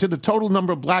compared to the total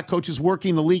number of black coaches working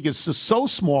in the league is so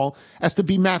small as to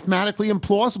be mathematically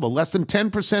implausible. Less than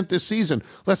 10% this season,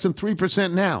 less than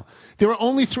 3% now. There are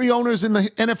only 3 owners in the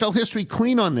NFL history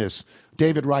clean on this,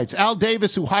 David writes. Al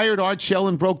Davis, who hired Art Shell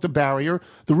and broke the barrier.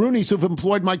 The Rooneys, who've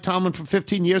employed Mike Tomlin for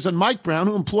 15 years. And Mike Brown,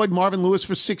 who employed Marvin Lewis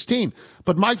for 16.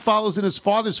 But Mike follows in his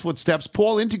father's footsteps.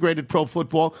 Paul integrated pro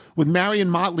football with Marion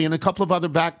Motley and a couple of other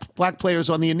black players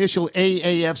on the initial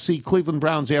AAFC Cleveland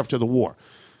Browns after the war.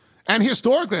 And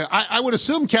historically, I would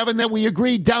assume, Kevin, that we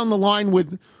agreed down the line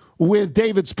with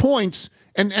David's points.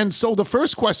 And so the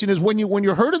first question is, when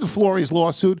you heard of the Flores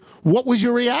lawsuit, what was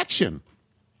your reaction?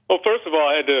 Well, first of all,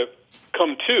 I had to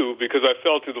come to because I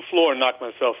fell to the floor and knocked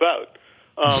myself out.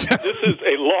 This is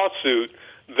a lawsuit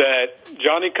that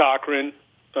Johnny Cochran,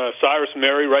 Cyrus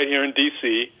Mehri right here in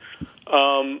D.C.,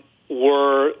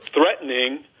 were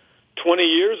threatening 20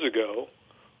 years ago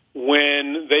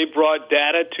when they brought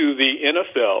data to the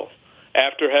NFL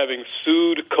after having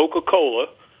sued Coca-Cola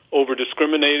over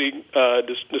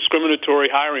discriminatory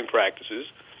hiring practices,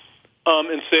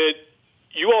 and said,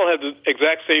 you all have the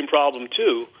exact same problem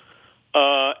too,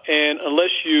 and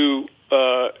unless you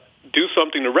do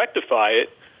something to rectify it,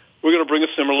 we're going to bring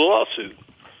a similar lawsuit.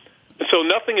 And so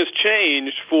nothing has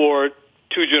changed for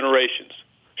 2 generations.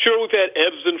 Sure, we've had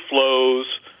ebbs and flows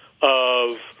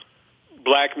of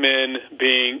black men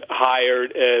being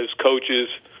hired as coaches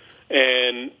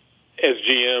and as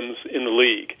GMs in the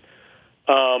league.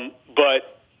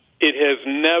 But it has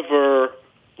never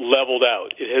leveled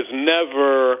out. It has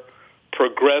never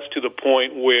progressed to the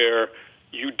point where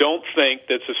you don't think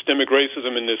that systemic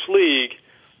racism in this league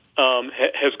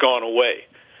has gone away.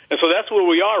 And so that's where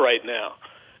we are right now.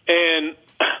 And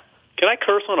can I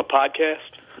curse on a podcast?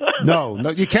 No,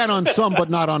 you can on some, but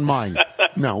not on mine.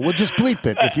 No, we'll just bleep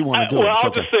it if you want to do it. Well,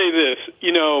 I'll just say this.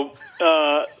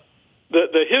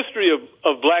 The history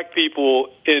of black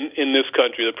people in this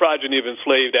country, the progeny of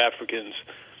enslaved Africans,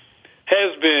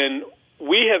 has been,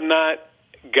 we have not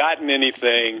gotten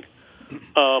anything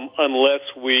unless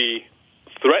we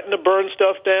threaten to burn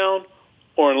stuff down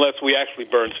or unless we actually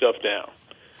burn stuff down.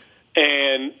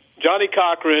 And Johnny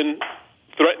Cochran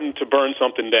threatened to burn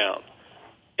something down,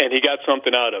 and he got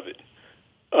something out of it.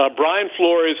 Brian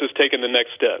Flores has taken the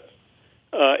next step.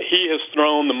 He has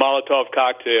thrown the Molotov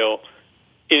cocktail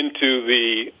into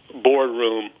the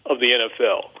boardroom of the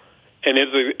NFL, and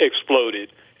it's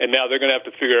exploded. And now they're going to have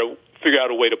to figure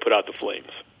out a way to put out the flames.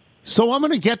 So I'm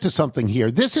going to get to something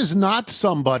here. This is not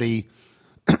somebody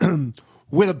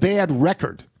with a bad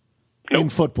record in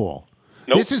football.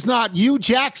 Nope. This is not. Hugh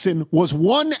Jackson was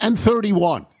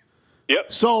 1-31.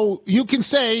 Yep. So you can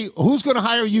say, who's going to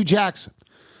hire Hugh Jackson?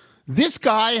 This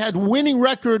guy had winning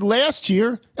record last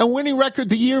year and winning record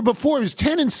the year before. He was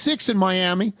 10-6 in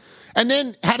Miami, and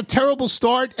then had a terrible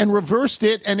start and reversed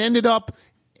it and ended up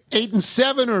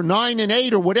 8-7 or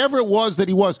 9-8 or whatever it was that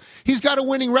he was. He's got a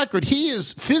winning record. He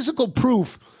is physical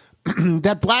proof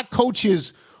that black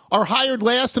coaches are hired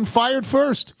last and fired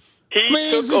first. He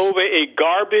took over a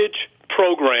garbage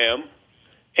program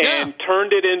and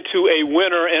turned it into a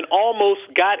winner and almost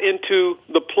got into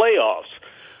the playoffs.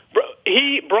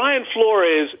 Brian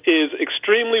Flores is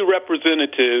extremely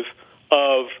representative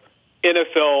of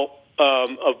NFL,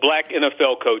 of black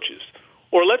NFL coaches,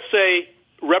 or let's say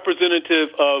representative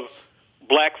of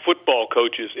black football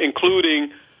coaches,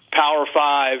 including Power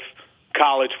 5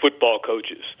 college football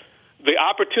coaches. The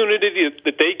opportunity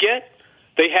that they get,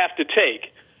 they have to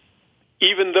take,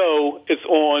 even though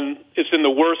it's in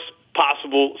the worst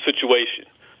possible situation,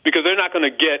 because they're not going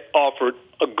to get offered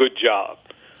a good job.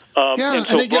 And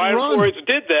so Brian Flores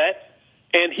did that,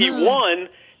 and he won,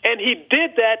 and he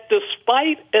did that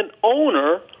despite an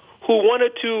owner who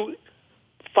wanted to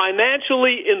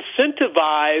financially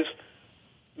incentivize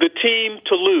the team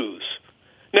to lose.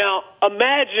 Now,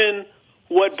 imagine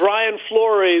what Brian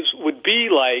Flores would be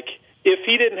like if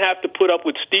he didn't have to put up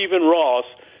with Stephen Ross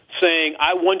saying,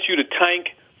 I want you to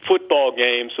tank football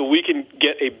games so we can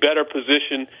get a better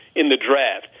position in the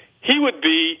draft. He would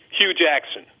be Hugh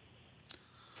Jackson.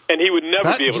 And he would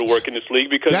never be able to work in this league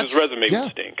because his resume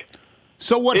would stink.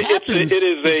 So what happens?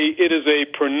 It is a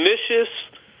pernicious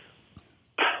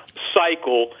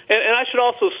cycle. And I should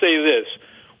also say this.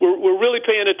 We're really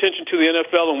paying attention to the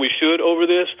NFL, and we should over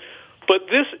this. But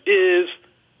this is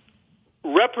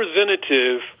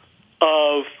representative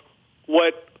of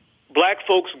what black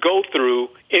folks go through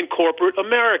in corporate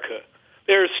America.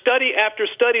 There's study after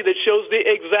study that shows the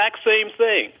exact same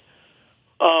thing.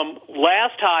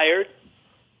 Last hired,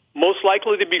 most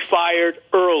likely to be fired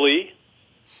early.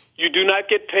 You do not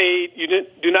get paid. You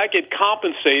do not get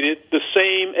compensated the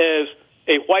same as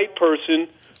a white person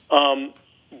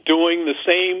doing the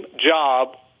same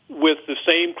job with the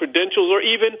same credentials or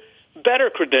even better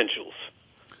credentials.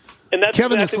 And that's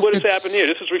Kevin, exactly what has happened here.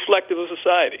 This is reflective of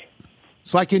society.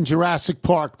 It's like in Jurassic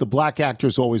Park, the black actor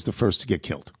is always the first to get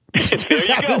killed. There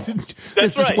you go.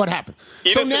 This is what happened.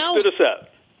 So now,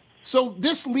 so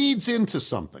this leads into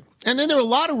something. And then there are a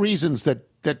lot of reasons that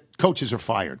coaches are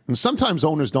fired. And sometimes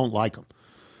owners don't like them.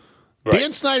 Right.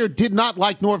 Dan Snyder did not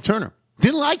like Norv Turner.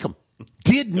 Didn't like him.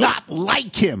 Did not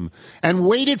like him. And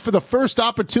waited for the first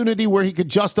opportunity where he could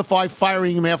justify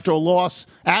firing him after a loss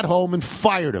at home and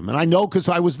fired him. And I know because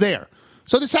I was there.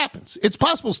 So this happens. It's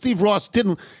possible Steve Ross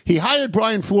didn't. He hired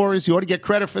Brian Flores. You ought to get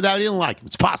credit for that. He didn't like him.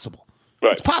 It's possible.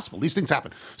 Right. It's possible. These things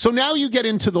happen. So now you get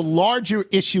into the larger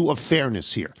issue of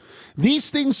fairness here.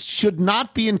 These things should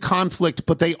not be in conflict,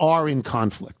 but they are in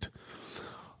conflict.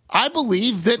 I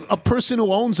believe that a person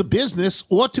who owns a business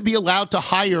ought to be allowed to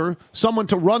hire someone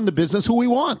to run the business who he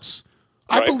wants.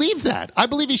 Right. I believe that. I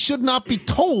believe he should not be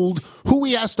told who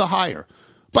he has to hire.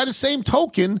 By the same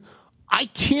token, I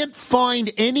can't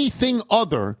find anything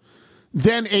other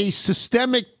than a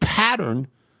systemic pattern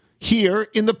here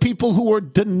in the people who are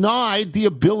denied the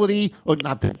ability, or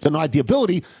not denied the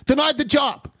ability, denied the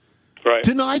job. Right.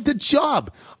 Denied the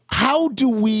job. How do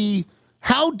we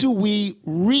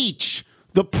reach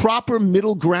the proper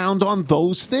middle ground on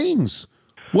those things?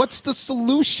 What's the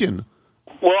solution?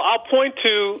 Well, I'll point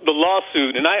to the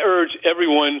lawsuit, and I urge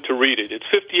everyone to read it. It's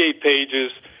 58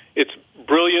 pages. It's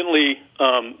brilliantly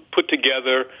put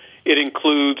together. It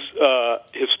includes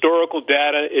historical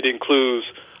data. It includes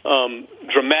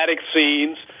dramatic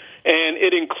scenes. And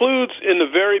it includes, in the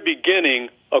very beginning,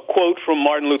 a quote from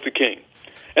Martin Luther King.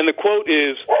 And the quote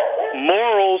is,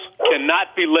 "Morals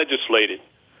cannot be legislated,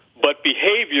 but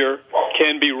behavior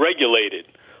can be regulated.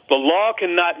 The law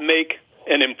cannot make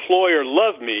an employer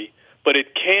love me, but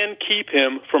it can keep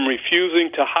him from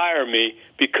refusing to hire me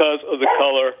because of the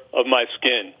color of my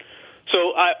skin."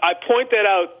 So I point that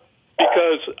out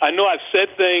because I know I've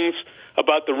said things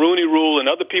about the Rooney Rule, and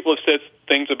other people have said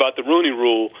things about the Rooney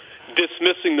Rule,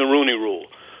 dismissing the Rooney Rule.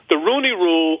 The Rooney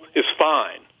Rule is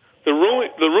fine. The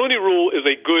Rooney Rule is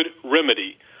a good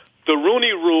remedy. The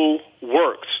Rooney Rule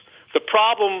works. The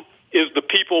problem is the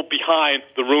people behind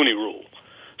the Rooney Rule.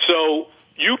 So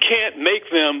you can't make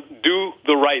them do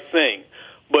the right thing.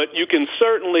 But you can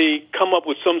certainly come up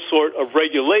with some sort of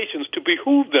regulations to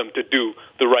behoove them to do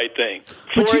the right thing.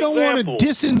 But you don't want to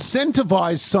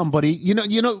disincentivize somebody. You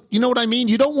know what I mean?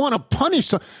 You don't want to punish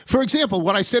some. For example,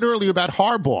 what I said earlier about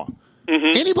Harbaugh.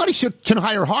 Mm-hmm. Anybody can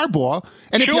hire Harbaugh,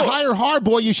 and if you hire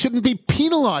Harbaugh, you shouldn't be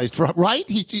penalized for right.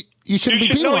 You shouldn't be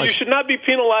penalized. No, you should not be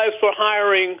penalized for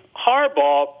hiring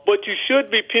Harbaugh, but you should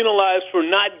be penalized for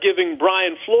not giving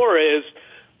Brian Flores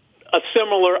a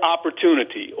similar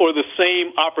opportunity or the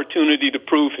same opportunity to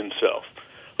prove himself,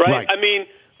 right? I mean,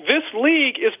 this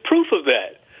league is proof of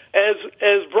that.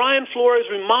 As Brian Flores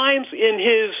reminds in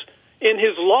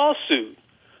his lawsuit,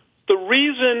 the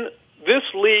reason this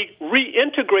league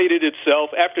reintegrated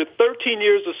itself after 13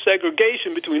 years of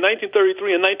segregation between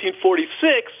 1933 and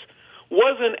 1946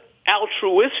 wasn't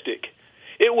altruistic.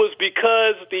 It was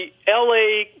because the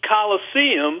L.A.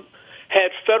 Coliseum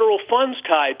had federal funds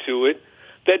tied to it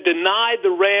that denied the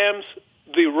Rams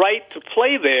the right to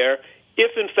play there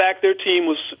if, in fact, their team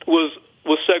was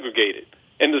segregated.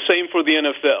 And the same for the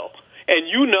NFL. And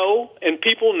you know, and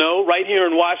people know right here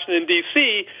in Washington,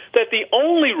 D.C., that the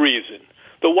only reason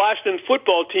the Washington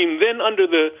football team, then under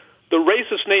the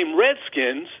racist name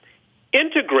Redskins,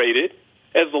 integrated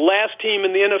as the last team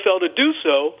in the NFL to do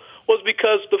so was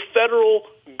because the federal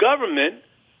government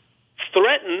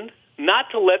threatened not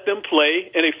to let them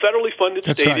play in a federally funded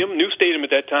stadium, new stadium at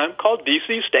that time, called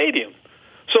D.C. Stadium.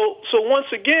 So once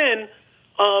again,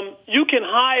 you can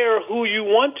hire who you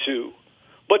want to,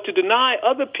 but to deny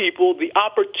other people the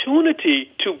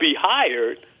opportunity to be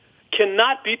hired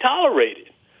cannot be tolerated.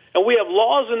 And we have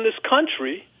laws in this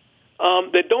country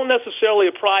that don't necessarily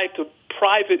apply to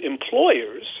private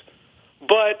employers,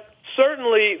 but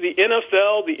certainly the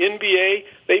NFL, the NBA,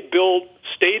 they build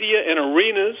stadia and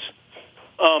arenas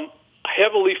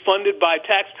heavily funded by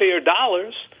taxpayer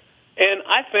dollars, and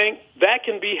I think that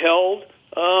can be held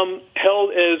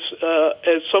as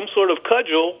some sort of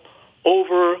cudgel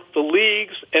over the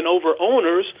leagues and over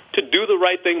owners to do the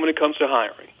right thing when it comes to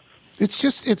hiring.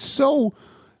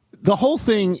 The whole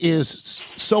thing is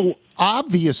so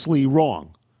obviously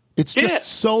wrong. It's just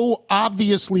so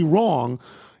obviously wrong.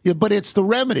 Yeah, but it's the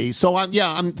remedy. So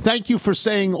thank you for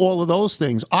saying all of those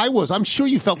things. I'm sure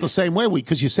you felt the same way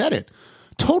because you said it.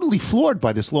 Totally floored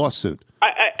by this lawsuit.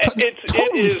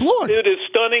 Totally floored. It is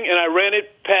stunning, and I ran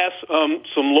it past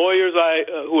some lawyers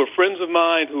who are friends of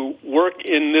mine who work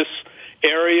in this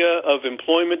area of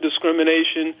employment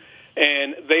discrimination,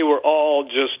 and they were all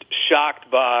just shocked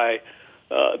by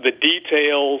the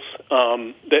details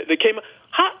that came.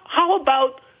 How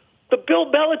about the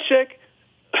Bill Belichick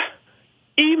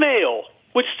email,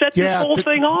 which set this whole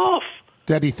thing off?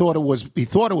 That he thought it was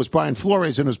Brian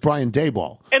Flores and it was Brian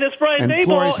Daboll. And it's Brian Daboll.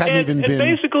 Flores hadn't even been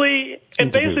basically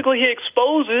he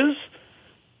exposes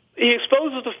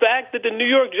the fact that the New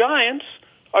York Giants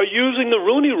are using the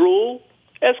Rooney Rule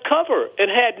as cover and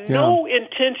had no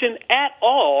intention at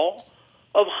all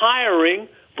of hiring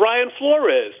Brian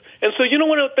Flores. And so,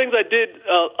 one of the things I did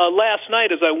last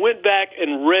night is I went back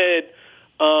and read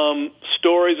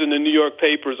stories in the New York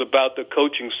papers about the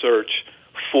coaching search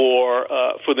for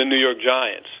the New York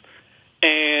Giants.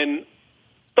 And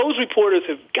those reporters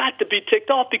have got to be ticked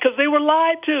off because they were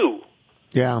lied to.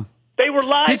 Yeah. They were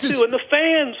lied to, and the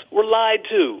fans were lied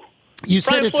to.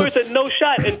 Brian Flores had no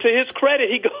shot, and to his credit,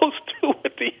 he goes through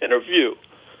with the interview.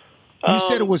 You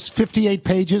said it was 58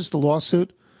 pages, the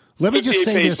lawsuit? Let me just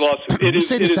say this. Let me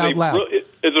say this out loud.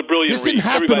 It's a brilliant This didn't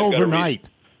happen overnight.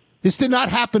 This did not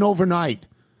happen overnight.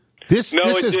 This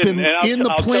has been in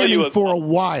the planning for a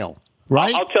while.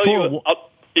 Right? I'll tell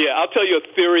you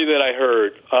a theory that I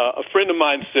heard. A friend of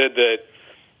mine said that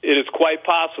it is quite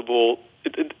possible.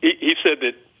 He said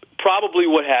that probably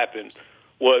what happened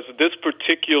was this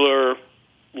particular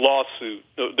lawsuit,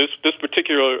 this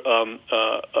particular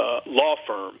law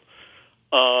firm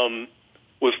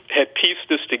had pieced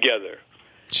this together.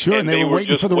 Sure, and they were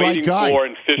waiting for the right guy,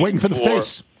 waiting for the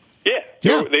face. Yeah.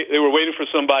 They were waiting for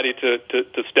somebody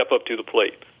to step up to the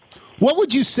plate. What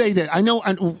would you say that, I know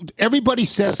everybody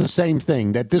says the same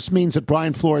thing, that this means that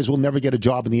Brian Flores will never get a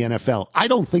job in the NFL. I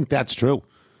don't think that's true.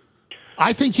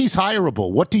 I think he's hireable.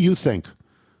 What do you think?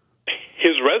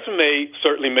 His resume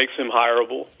certainly makes him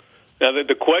hireable. Now,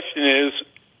 the question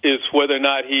is whether or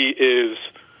not he is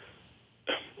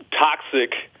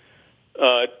toxic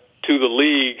to the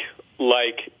league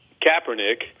like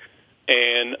Kaepernick,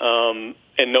 and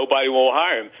nobody will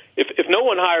hire him. If no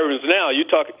one hires him now,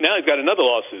 now he's got another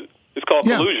lawsuit. It's called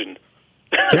collusion.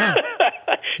 Yeah.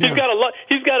 He's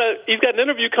got an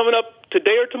interview coming up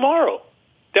today or tomorrow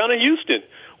down in Houston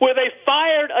where they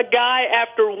fired a guy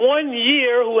after 1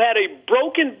 year who had a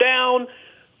broken down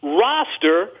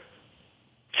roster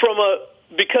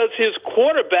because his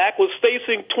quarterback was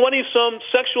facing 20-some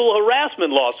sexual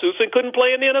harassment lawsuits and couldn't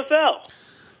play in the NFL.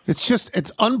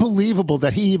 It's unbelievable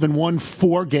that he even won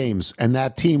 4 games and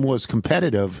that team was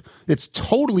competitive. It's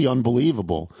totally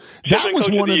unbelievable. That was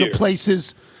one of the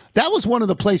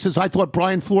places I thought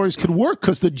Brian Flores could work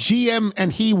because the GM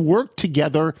and he worked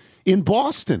together in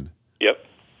Boston. Yep.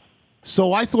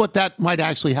 So I thought that might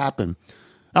actually happen.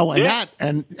 Oh,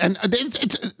 and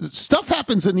it's stuff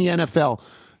happens in the NFL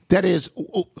that is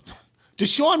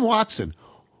Deshaun Watson.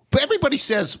 But everybody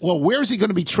says, well, where is he going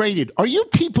to be traded? Are you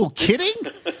people kidding?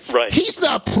 Right. He's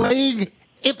not playing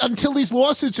until these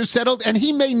lawsuits are settled, and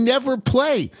he may never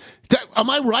play. Am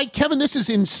I right, Kevin? This is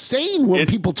insane when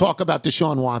people talk about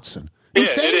Deshaun Watson.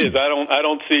 Insane. Yeah, it is. I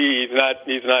don't see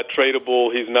he's not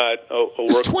tradable. He's not a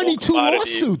There's 22 commodity.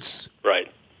 Lawsuits.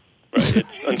 Right.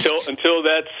 Until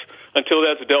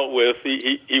that's dealt with,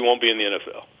 he won't be in the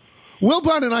NFL.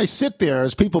 Wilbon and I sit there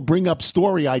as people bring up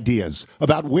story ideas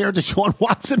about where Deshaun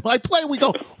Watson might play. We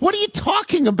go, what are you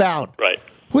talking about? Right.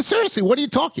 Well, seriously, what are you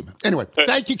talking about? Anyway,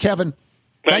 thank you, Kevin.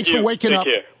 Thanks for waking up.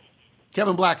 Care.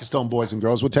 Kevin Blackistone, boys and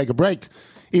girls. We'll take a break.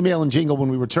 Email and jingle when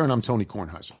we return. I'm Tony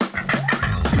Kornheiser.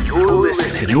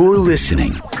 You're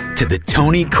listening to the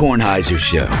Tony Kornheiser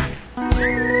Show.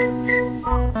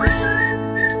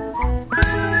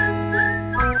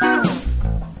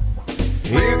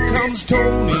 Here comes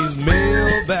Tony's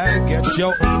mailbag. Get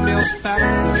your emails,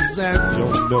 faxes, and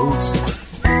your notes.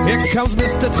 Here comes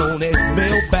Mr. Tony's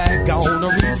mailbag. On a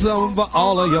reason for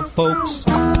all of your folks.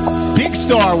 Big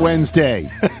Star Wednesday.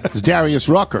 It's Darius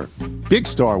Rucker. Big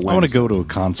Star Wednesday. I want to go to a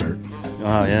concert.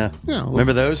 Oh, yeah.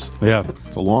 Remember those? Yeah.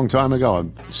 It's a long time ago.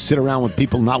 I sit around with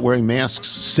people not wearing masks,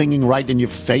 singing right in your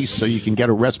face so you can get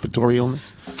a respiratory illness.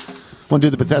 Want to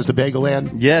do the Bethesda Bagel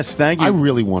ad? Yes, thank you. I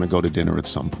really want to go to dinner at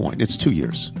some point. It's 2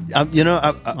 years.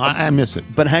 I miss it.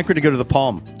 But hankering to go to the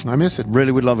Palm. I miss it.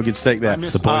 Really would love a good steak there.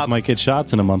 The boys might get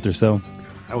shots in a month or so.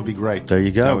 That would be great. There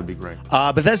you go. That would be great.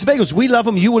 Bethesda Bagels, we love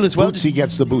them. You will as well. Bootsy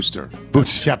gets the booster.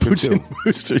 Boots, Chapter 2.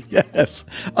 Booster, yes.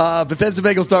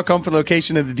 BethesdaBagels.com for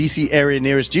location in the D.C. area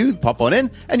nearest you. Pop on in,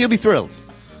 and you'll be thrilled.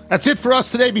 That's it for us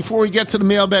today. Before we get to the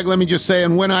mailbag, let me just say,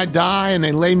 and when I die and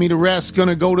they lay me to rest, going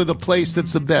to go to the place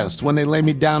that's the best. When they lay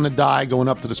me down to die, going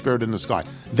up to the spirit in the sky.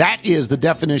 That is the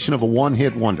definition of a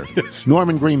one-hit wonder.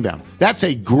 Norman Greenbaum. That's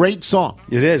a great song.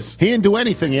 It is. He didn't do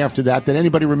anything after that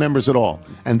anybody remembers at all.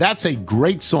 And that's a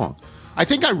great song. I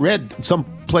think I read some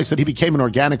place that he became an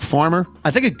organic farmer.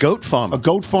 I think a goat farmer. A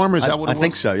goat farmer, is that what it was? I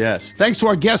think so, yes. Thanks to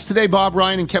our guests today, Bob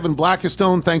Ryan and Kevin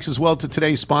Blackistone. Thanks as well to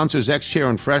today's sponsors, X-Chair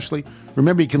and Freshly.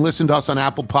 Remember, you can listen to us on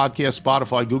Apple Podcasts,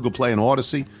 Spotify, Google Play, and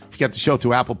Odyssey. If you get the show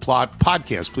through Apple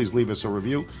Podcasts, please leave us a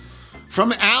review.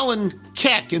 From Alan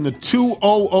Keck in the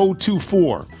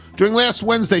 20024. During last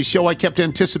Wednesday's show, I kept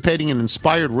anticipating an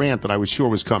inspired rant that I was sure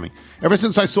was coming. Ever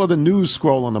since I saw the news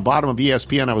scroll on the bottom of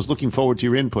ESPN, I was looking forward to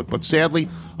your input. But sadly,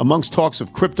 amongst talks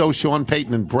of crypto, Sean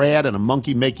Payton, and Brad, and a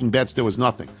monkey making bets, there was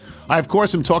nothing. I, of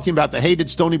course, am talking about the hated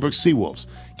Stony Brook Seawolves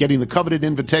getting the coveted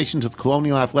invitation to the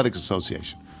Colonial Athletics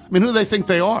Association. I mean, who do they think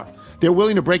they are? They're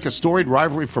willing to break a storied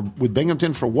rivalry with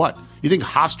Binghamton for what? You think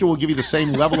Hofstra will give you the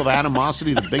same level of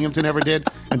animosity that Binghamton ever did?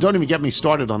 And don't even get me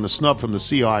started on the snub from the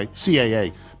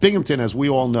CAA. Binghamton, as we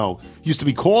all know, used to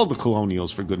be called the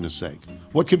Colonials, for goodness sake.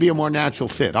 What could be a more natural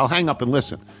fit? I'll hang up and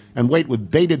listen and wait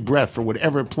with bated breath for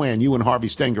whatever plan you and Harvey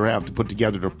Stenger have to put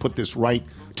together to put this right,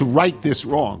 to right this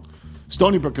wrong.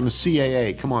 Stony Brook and the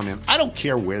CAA, come on, man. I don't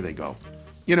care where they go.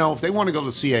 You know, if they want to go to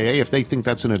the CAA, if they think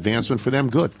that's an advancement for them,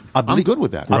 good. I'm good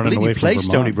with that. I believe you play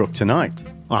Stony Brook tonight.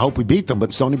 I hope we beat them,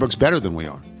 but Stony Brook's better than we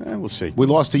are. We'll see. We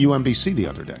lost to UMBC the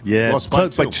other day. Yeah, lost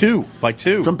by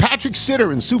two. From Patrick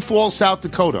Sitter in Sioux Falls, South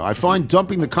Dakota. I find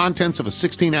dumping the contents of a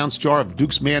 16-ounce jar of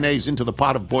Duke's mayonnaise into the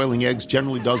pot of boiling eggs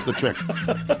generally does the trick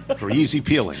for easy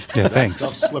peeling. Yeah, thanks.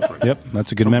 Stuff's slippery. Yep,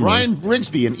 that's a good memory. Brian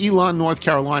Rigsby in Elon, North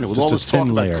Carolina. With all this talk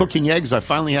about cooking eggs, I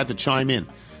finally had to chime in.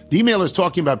 The emailer's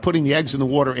talking about putting the eggs in the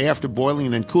water after boiling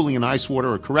and then cooling in ice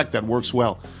water. Correct, that works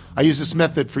well. I used this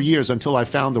method for years until I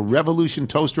found the Revolution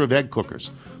toaster of egg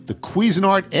cookers. The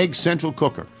Cuisinart Egg Central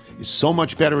Cooker is so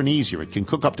much better and easier. It can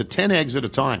cook up to 10 eggs at a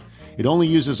time. It only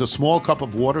uses a small cup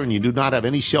of water, and you do not have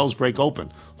any shells break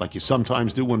open, like you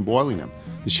sometimes do when boiling them.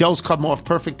 The shells come off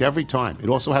perfect every time. It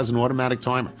also has an automatic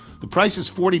timer. The price is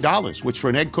 $40, which for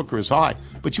an egg cooker is high,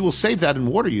 but you will save that in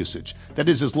water usage. That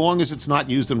is, as long as it's not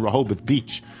used in Rehoboth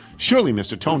Beach. Surely,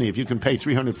 Mr. Tony, if you can pay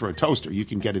 $300 for a toaster, you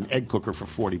can get an egg cooker for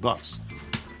 $40.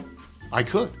 I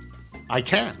could. I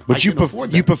can. But I can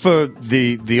afford that. you prefer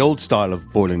the old style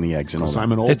of boiling the eggs and all Because that.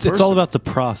 I'm an old It's all about the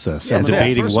process and I'm an old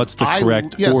debating person. what's the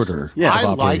correct order of I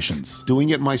operations. like doing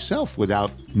it myself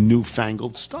without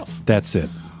newfangled stuff. That's it.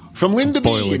 From Linda B.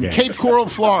 Boiling in eggs. Cape Coral,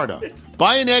 Florida.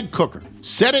 Buy an egg cooker.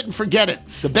 Set it and forget it.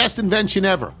 The best invention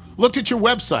ever. Looked at your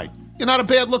website. You're not a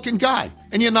bad-looking guy,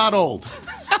 and you're not old.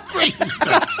 How great is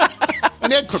that?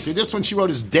 An egg cooker. This one she wrote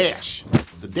is Dash.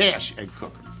 The Dash egg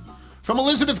cooker. From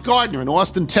Elizabeth Gardner in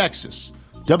Austin, Texas.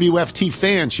 WFT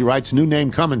fan, she writes, new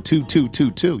name coming,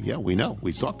 2222. Yeah, we know.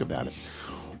 We talked about it.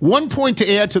 1 point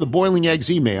to add to the boiling eggs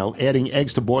email, adding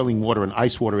eggs to boiling water and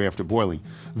ice water after boiling.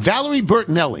 Valerie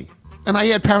Bertinelli, and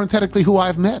I add parenthetically who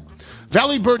I've met.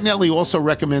 Valerie Bertinelli also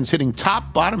recommends hitting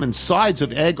top, bottom, and sides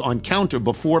of egg on counter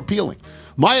before peeling.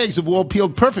 My eggs have all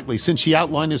peeled perfectly since she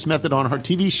outlined this method on her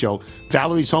TV show,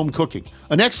 Valerie's Home Cooking,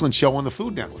 an excellent show on the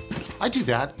Food Network. I do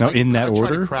that. Now, in that I try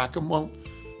order? to crack them. Well,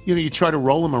 you try to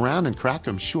roll them around and crack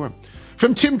them, sure.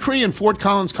 From Tim Cree in Fort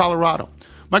Collins, Colorado.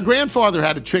 My grandfather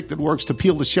had a trick that works to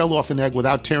peel the shell off an egg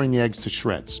without tearing the eggs to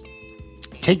shreds.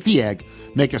 Take the egg,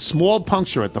 make a small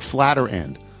puncture at the flatter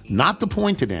end, not the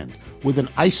pointed end, with an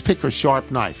ice pick or sharp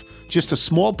knife. Just a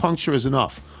small puncture is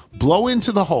enough. Blow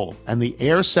into the hole, and the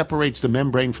air separates the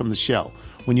membrane from the shell.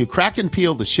 When you crack and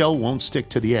peel, the shell won't stick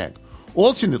to the egg.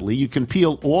 Alternately, you can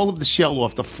peel all of the shell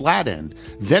off the flat end,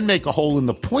 then make a hole in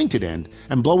the pointed end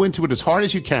and blow into it as hard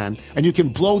as you can, and you can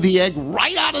blow the egg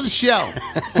right out of the shell.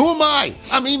 Who am I?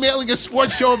 I'm emailing a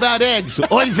sports show about eggs.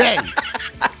 Oy vey.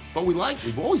 But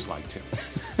we've always liked him.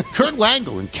 Kurt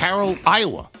Langle in Carroll,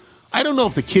 Iowa. I don't know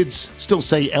if the kids still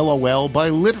say LOL, but I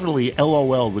literally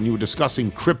LOL when you were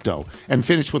discussing crypto and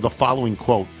finished with the following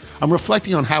quote. I'm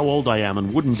reflecting on how old I am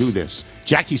and wouldn't do this.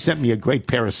 Jackie sent me a great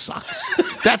pair of socks.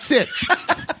 That's it.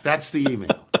 That's the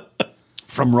email.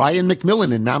 From Ryan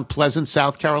McMillan in Mount Pleasant,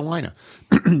 South Carolina.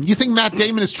 You think Matt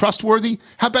Damon is trustworthy?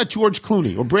 How about George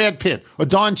Clooney or Brad Pitt or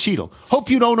Don Cheadle? Hope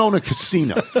you don't own a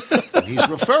casino. And he's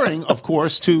referring, of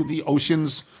course, to the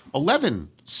Ocean's 11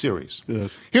 series.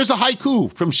 Yes. Here's a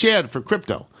haiku from Shad for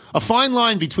crypto. A fine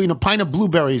line between a pint of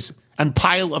blueberries and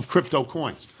pile of crypto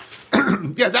coins.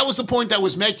 Yeah, that was the point I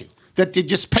was making. That they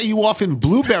just pay you off in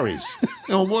blueberries.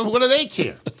 What do they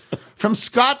care? From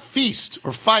Scott Feist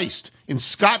or Feist in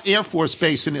Scott Air Force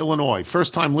Base in Illinois.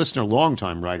 First-time listener,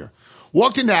 long-time writer.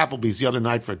 Walked into Applebee's the other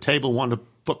night for a table, wanted to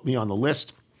put me on the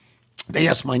list. They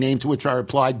asked my name, to which I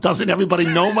replied, doesn't everybody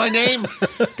know my name?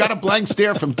 Got a blank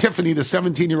stare from Tiffany, the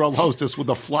 17-year-old hostess with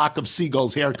a flock of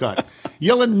seagulls haircut.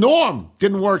 Yelling Norm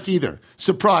didn't work either.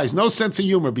 Surprise, no sense of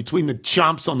humor between the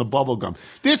chomps on the bubble gum.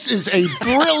 This is a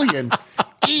brilliant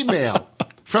email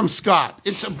from Scott.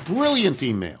 It's a brilliant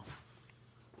email.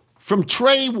 From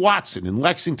Trey Watson in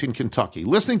Lexington, Kentucky.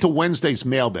 Listening to Wednesday's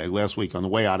mailbag last week on the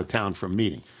way out of town for a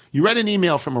meeting. You read an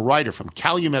email from a writer from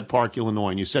Calumet Park,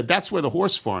 Illinois, and you said, that's where the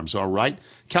horse farms are, right?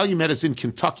 Calumet is in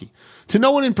Kentucky. To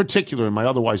no one in particular in my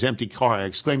otherwise empty car, I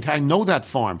exclaimed, I know that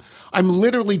farm. I'm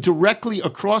literally directly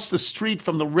across the street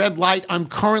from the red light I'm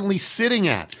currently sitting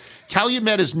at.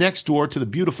 Calumet is next door to the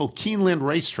beautiful Keeneland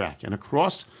racetrack and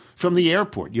across from the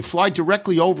airport. You fly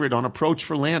directly over it on approach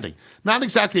for landing. Not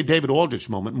exactly a David Aldrich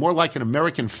moment, more like an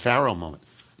American Pharaoh moment.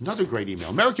 Another great email.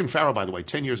 American Pharaoh, by the way,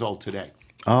 10 years old today.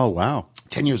 Oh, wow.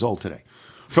 10 years old today.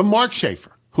 From Mark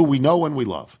Schaefer, who we know and we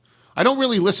love. I don't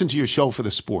really listen to your show for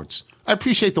the sports. I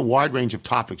appreciate the wide range of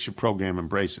topics your program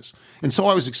embraces. And so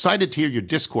I was excited to hear your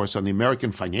discourse on the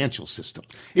American financial system.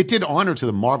 It did honor to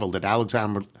the marvel that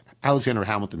Alexander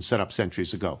Hamilton set up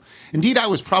centuries ago. Indeed, I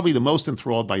was probably the most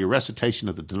enthralled by your recitation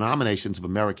of the denominations of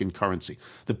American currency.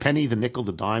 The penny, the nickel,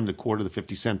 the dime, the quarter, the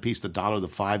 50-cent piece, the dollar, the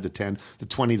 5, the 10, the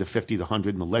 20, the 50, the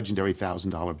 100, and the legendary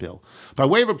 $1,000 bill. By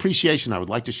way of appreciation, I would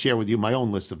like to share with you my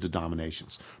own list of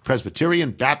denominations.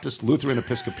 Presbyterian, Baptist, Lutheran,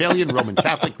 Episcopalian, Roman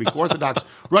Catholic, Greek Orthodox,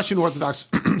 Russian Orthodox,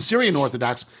 Syrian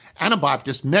Orthodox,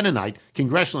 Anabaptist, Mennonite,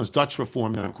 Congregationalist, Dutch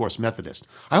Reformed, and, of course, Methodist.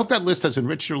 I hope that list has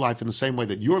enriched your life in the same way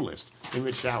that your list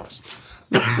enriched ours.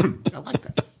 I like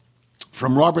that.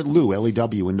 From Robert Liu,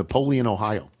 LEW, in Napoleon,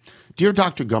 Ohio. Dear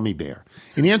Dr. Gummy Bear,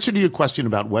 in answer to your question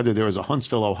about whether there is a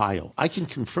Huntsville, Ohio, I can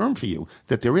confirm for you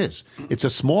that there is. It's a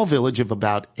small village of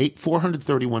about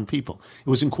 431 people. It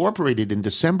was incorporated in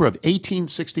December of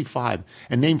 1865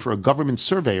 and named for a government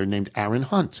surveyor named Aaron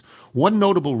Hunt. One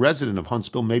notable resident of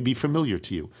Huntsville may be familiar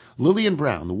to you. Lillian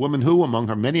Brown, the woman who, among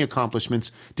her many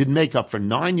accomplishments, did makeup for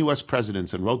 9 U.S.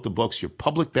 presidents and wrote the books Your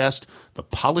Public Best, The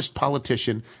Polished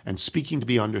Politician, and Speaking to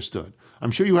be Understood. I'm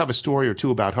sure you have a story or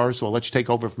two about her, so I'll let you take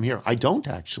over from here. I don't,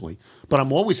 actually, but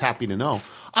I'm always happy to know.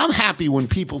 I'm happy when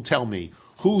people tell me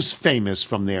who's famous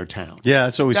from their town. Yeah,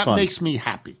 it's always fun. That makes me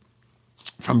happy.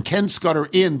 From Ken Scudder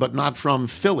in, but not from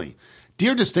Philly.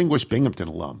 Dear distinguished Binghamton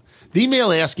alum, the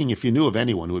email asking if you knew of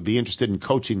anyone who would be interested in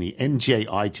coaching the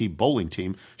NJIT bowling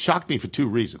team shocked me for two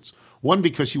reasons. One,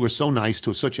 because you were so nice to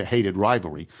have such a hated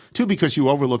rivalry. Two, because you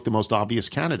overlooked the most obvious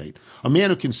candidate. A man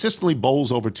who consistently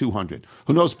bowls over 200,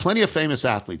 who knows plenty of famous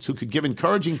athletes, who could give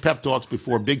encouraging pep talks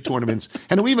before big tournaments,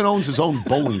 and who even owns his own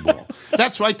bowling ball.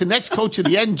 That's right, the next coach of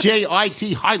the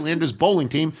NJIT Highlanders bowling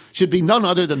team should be none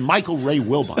other than Michael Ray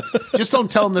Wilbon. Just don't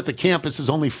tell him that the campus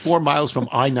is only 4 miles from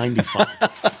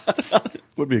I-95.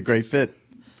 Would be a great fit.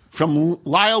 From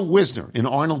Lyle Wisner in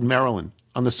Arnold, Maryland,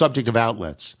 on the subject of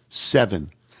outlets, 7.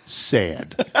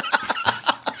 Sad.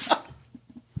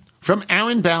 From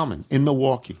Aaron Bauman in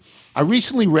Milwaukee. I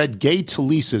recently read Gay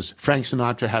Talisa's Frank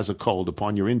Sinatra Has a Cold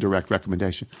upon your indirect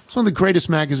recommendation. It's one of the greatest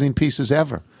magazine pieces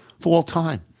ever, of all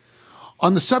time.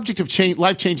 On the subject of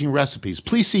life-changing recipes,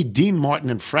 please see Dean Martin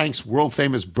and Frank's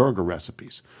world-famous burger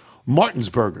recipes. Martin's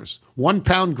Burgers, 1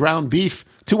 pound ground beef,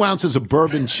 2 ounces of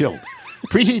bourbon chilled.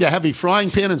 Preheat a heavy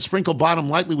frying pan and sprinkle bottom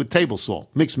lightly with table salt.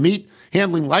 Mix meat,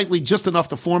 handling lightly just enough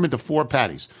to form into 4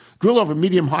 patties. Grill over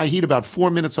medium-high heat about 4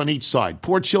 minutes on each side.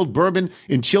 Pour chilled bourbon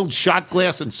in chilled shot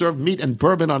glass and serve meat and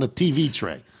bourbon on a TV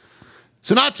tray.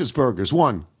 Sinatra's Burgers.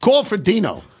 1, call for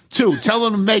Dino. 2, tell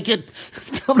him to make it.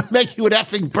 Tell him to make you an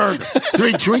effing burger.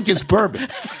 3, drink his bourbon.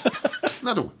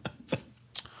 Another one.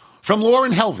 From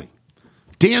Lauren Helvey.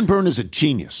 Dan Byrne is a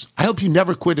genius. I hope you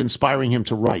never quit inspiring him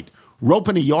to write. Rope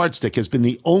and a yardstick has been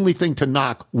the only thing to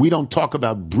knock. We don't talk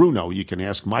about Bruno. You can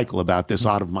ask Michael about this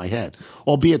out of my head.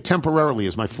 Albeit temporarily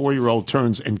as my 4-year-old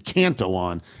turns Encanto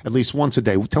on at least once a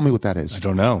day. Tell me what that is. I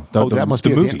don't know. That must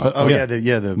be the movie.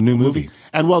 The new movie.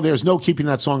 And well, there's no keeping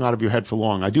that song out of your head for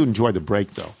long. I do enjoy the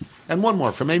break, though. And one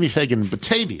more from Amy Fagan in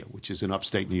Batavia, which is in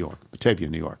upstate New York. Batavia,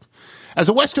 New York. As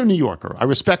a Western New Yorker, I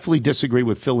respectfully disagree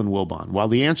with Phil and Wilbon. While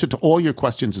the answer to all your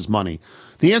questions is money,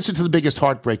 the answer to the biggest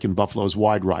heartbreak in Buffalo is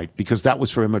wide right, because that was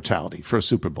for immortality, for a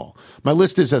Super Bowl. My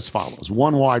list is as follows.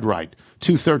 1, wide right.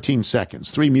 2, 13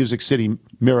 seconds. 3, Music City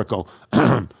Miracle,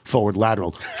 forward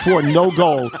lateral. 4, no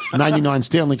goal, 99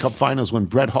 Stanley Cup Finals when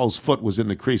Brett Hull's foot was in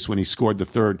the crease when he scored the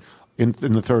third in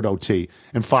the third OT.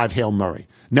 And 5, Hail Murray.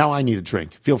 Now I need a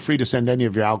drink. Feel free to send any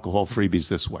of your alcohol freebies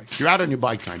this way. If you're out on your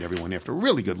bike night, everyone, after a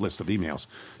really good list of emails,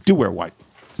 do wear white.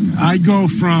 I go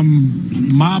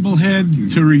from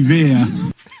Marblehead to Revere.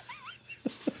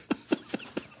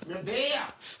 Revere!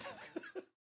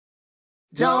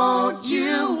 Don't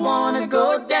you wanna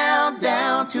go down,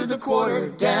 down to the quarter,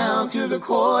 down to the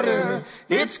quarter?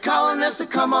 It's calling us to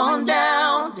come on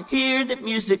down to hear the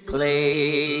music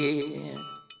play.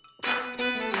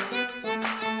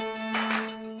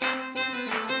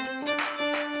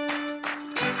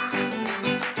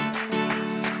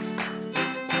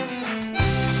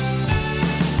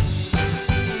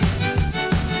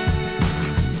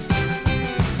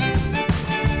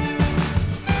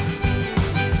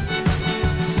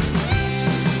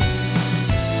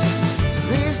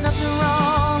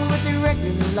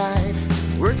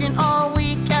 Working all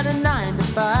week at a 9 to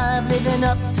 5, living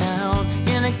uptown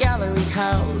in a gallery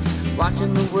house,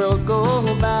 watching the world go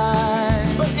by.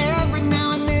 But every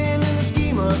now and then in the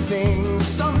scheme of things,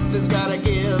 something's gotta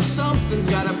give, something's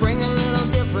gotta bring a little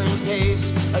different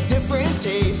pace, a different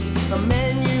taste, a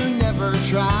menu never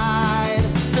tried.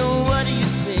 So what do you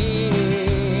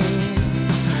say?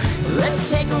 Let's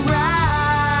take a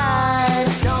ride.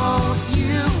 Don't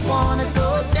you wanna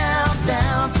go down,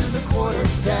 down to the quarter,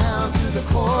 down to the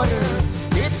quarter?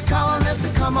 It's calling us to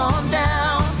come on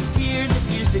down, hear the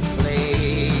music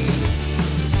play.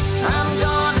 I'm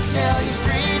gonna tell you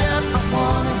straight up, I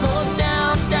wanna go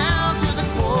down, down to the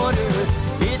quarter.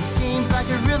 It seems like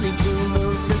a really blue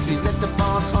moon since we let the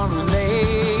bon ton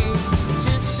relay.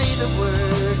 Just say the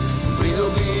word,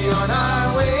 we'll be on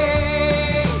our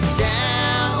way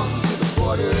down to the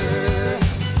quarter.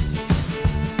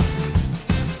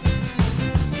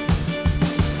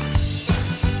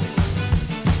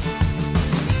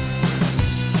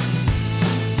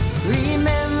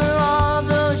 Remember all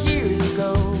those years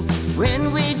ago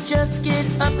when we just get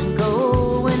up and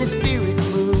go, when the spirit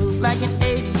moved like an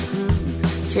 80s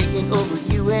groove, taking over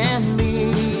you and me.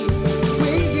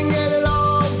 We can get it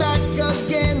all back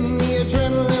again, the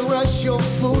adrenaline rush, your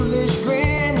foolish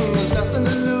grin. There's nothing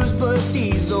to lose but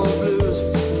these old blues.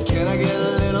 Can I get a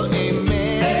little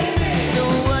amen? So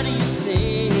what do you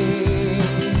say?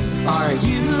 Are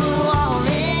you all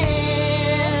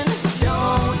in?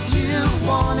 Don't you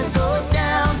wanna go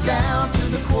down, down to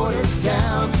the quarter,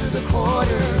 down to the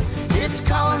quarter? It's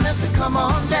calling us to come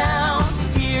on down,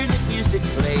 hear the music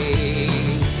play.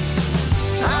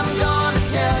 I'm gonna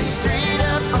tell you straight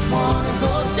up, I wanna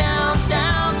go down,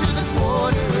 down to the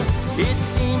quarter. It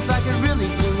seems like a really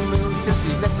blue moon since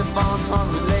we let the bon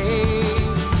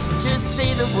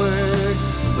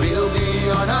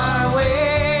on our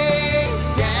way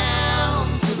down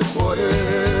to the quarter.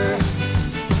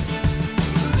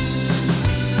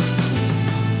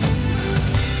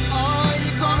 Are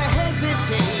you gonna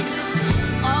hesitate?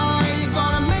 Are you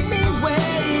gonna make me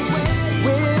wait?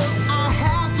 Will I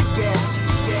have to guess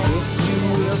if you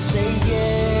will say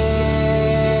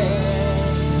yes?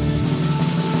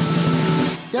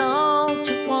 Don't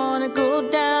you wanna go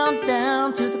down,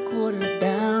 down to the quarter,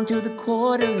 down to the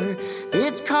quarter?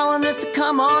 It's calling us to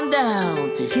come on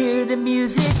down to hear the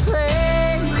music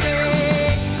play.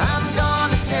 I'm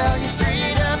gonna tell you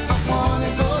straight up, I wanna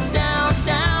go down,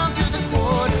 down to the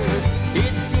quarter.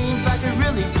 It seems like a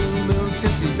really blue moon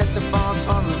since we let the bombs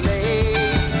on the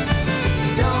lake.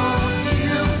 Don't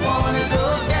you wanna go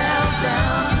down,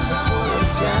 down to the quarter,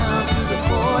 down to the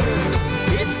quarter?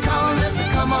 It's calling us to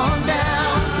come on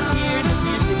down, hear the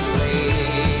music play.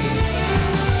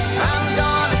 I'm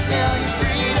gonna tell you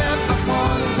straight up, I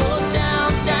wanna go down,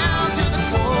 down to the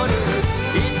quarter.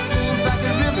 It seems like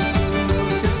a really blue moon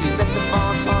since we let the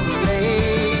bombs on the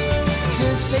lake.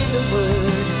 Just say the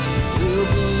word, we'll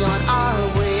be on our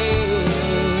way.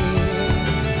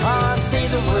 Say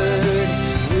the word,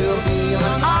 we'll be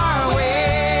on our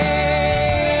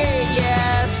way.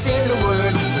 Yeah, say the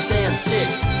word, we'll stand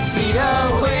 6 feet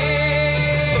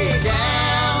away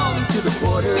down to the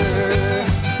quarter.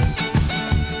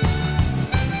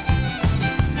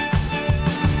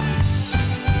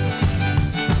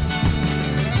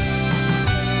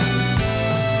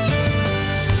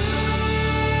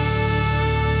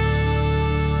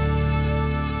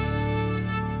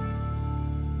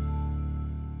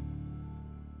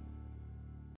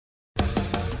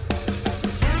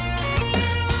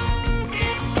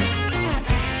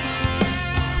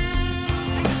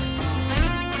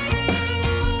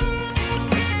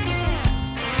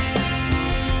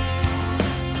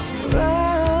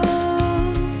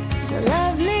 Rose, a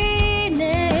lovely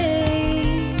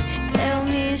name. Tell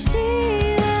me, is she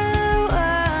the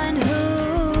one who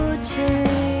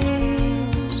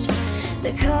changed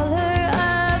the color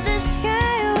of the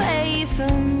sky away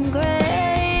from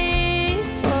gray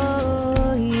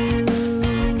for you?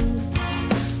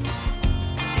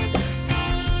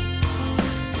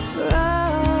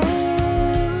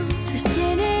 Rose, her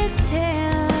skin is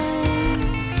tan,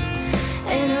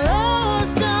 and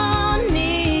Rose don't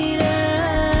need a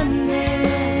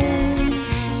man.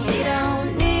 She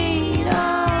don't need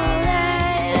all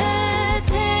that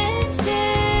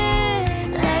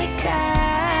attention like I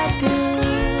do.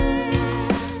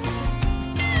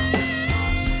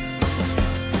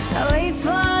 I wait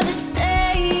for the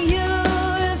day you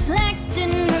reflect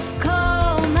and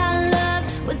recall my love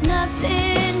was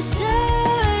nothing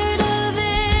short of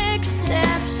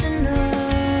exceptional.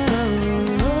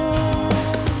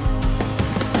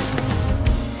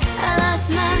 I lost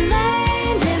my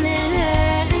mind in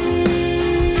Manhattan.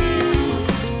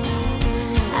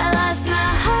 I lost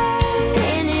my heart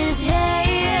in his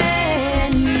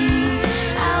hand.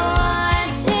 I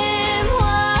watched him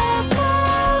walk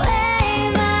away,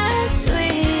 my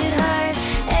sweetheart.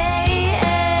 Hey,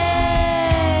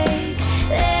 hey,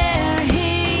 there he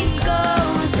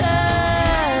goes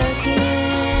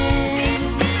again.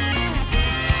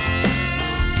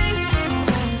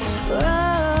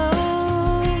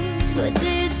 Rose, what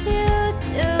did you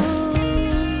do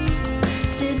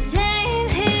to tame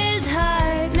his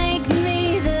heart, make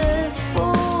me the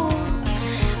fool?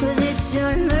 Was it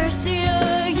your mercy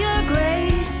or your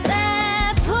grace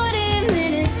that put him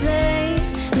in his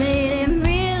place, made him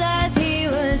realize he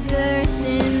was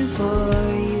searching for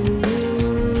you?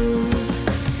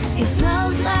 He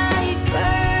smells like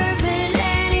bourbon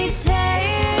and he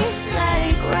tastes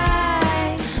like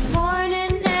rye.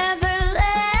 Morning never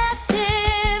left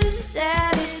him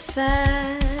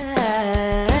satisfied.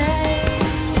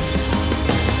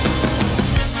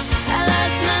 I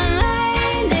lost my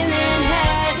mind in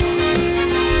Manhattan.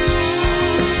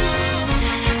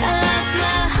 I lost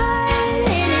my heart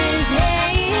in his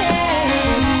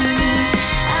hand.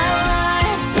 I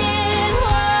watched him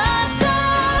walk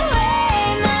away,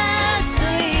 my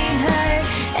sweetheart.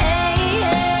 Hey,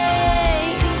 hey,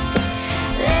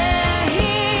 there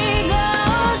he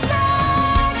goes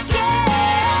again.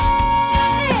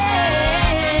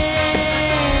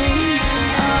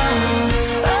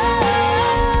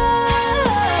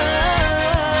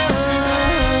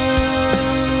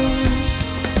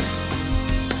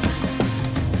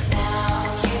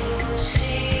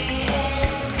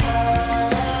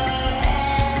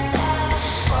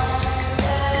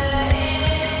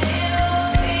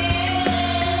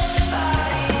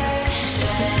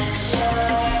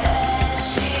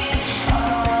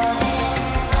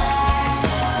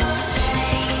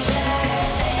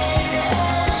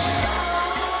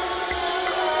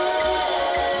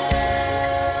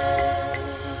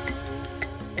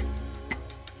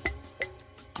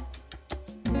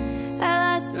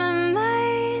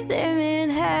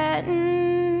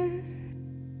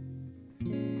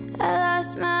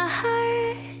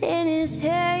 his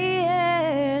head.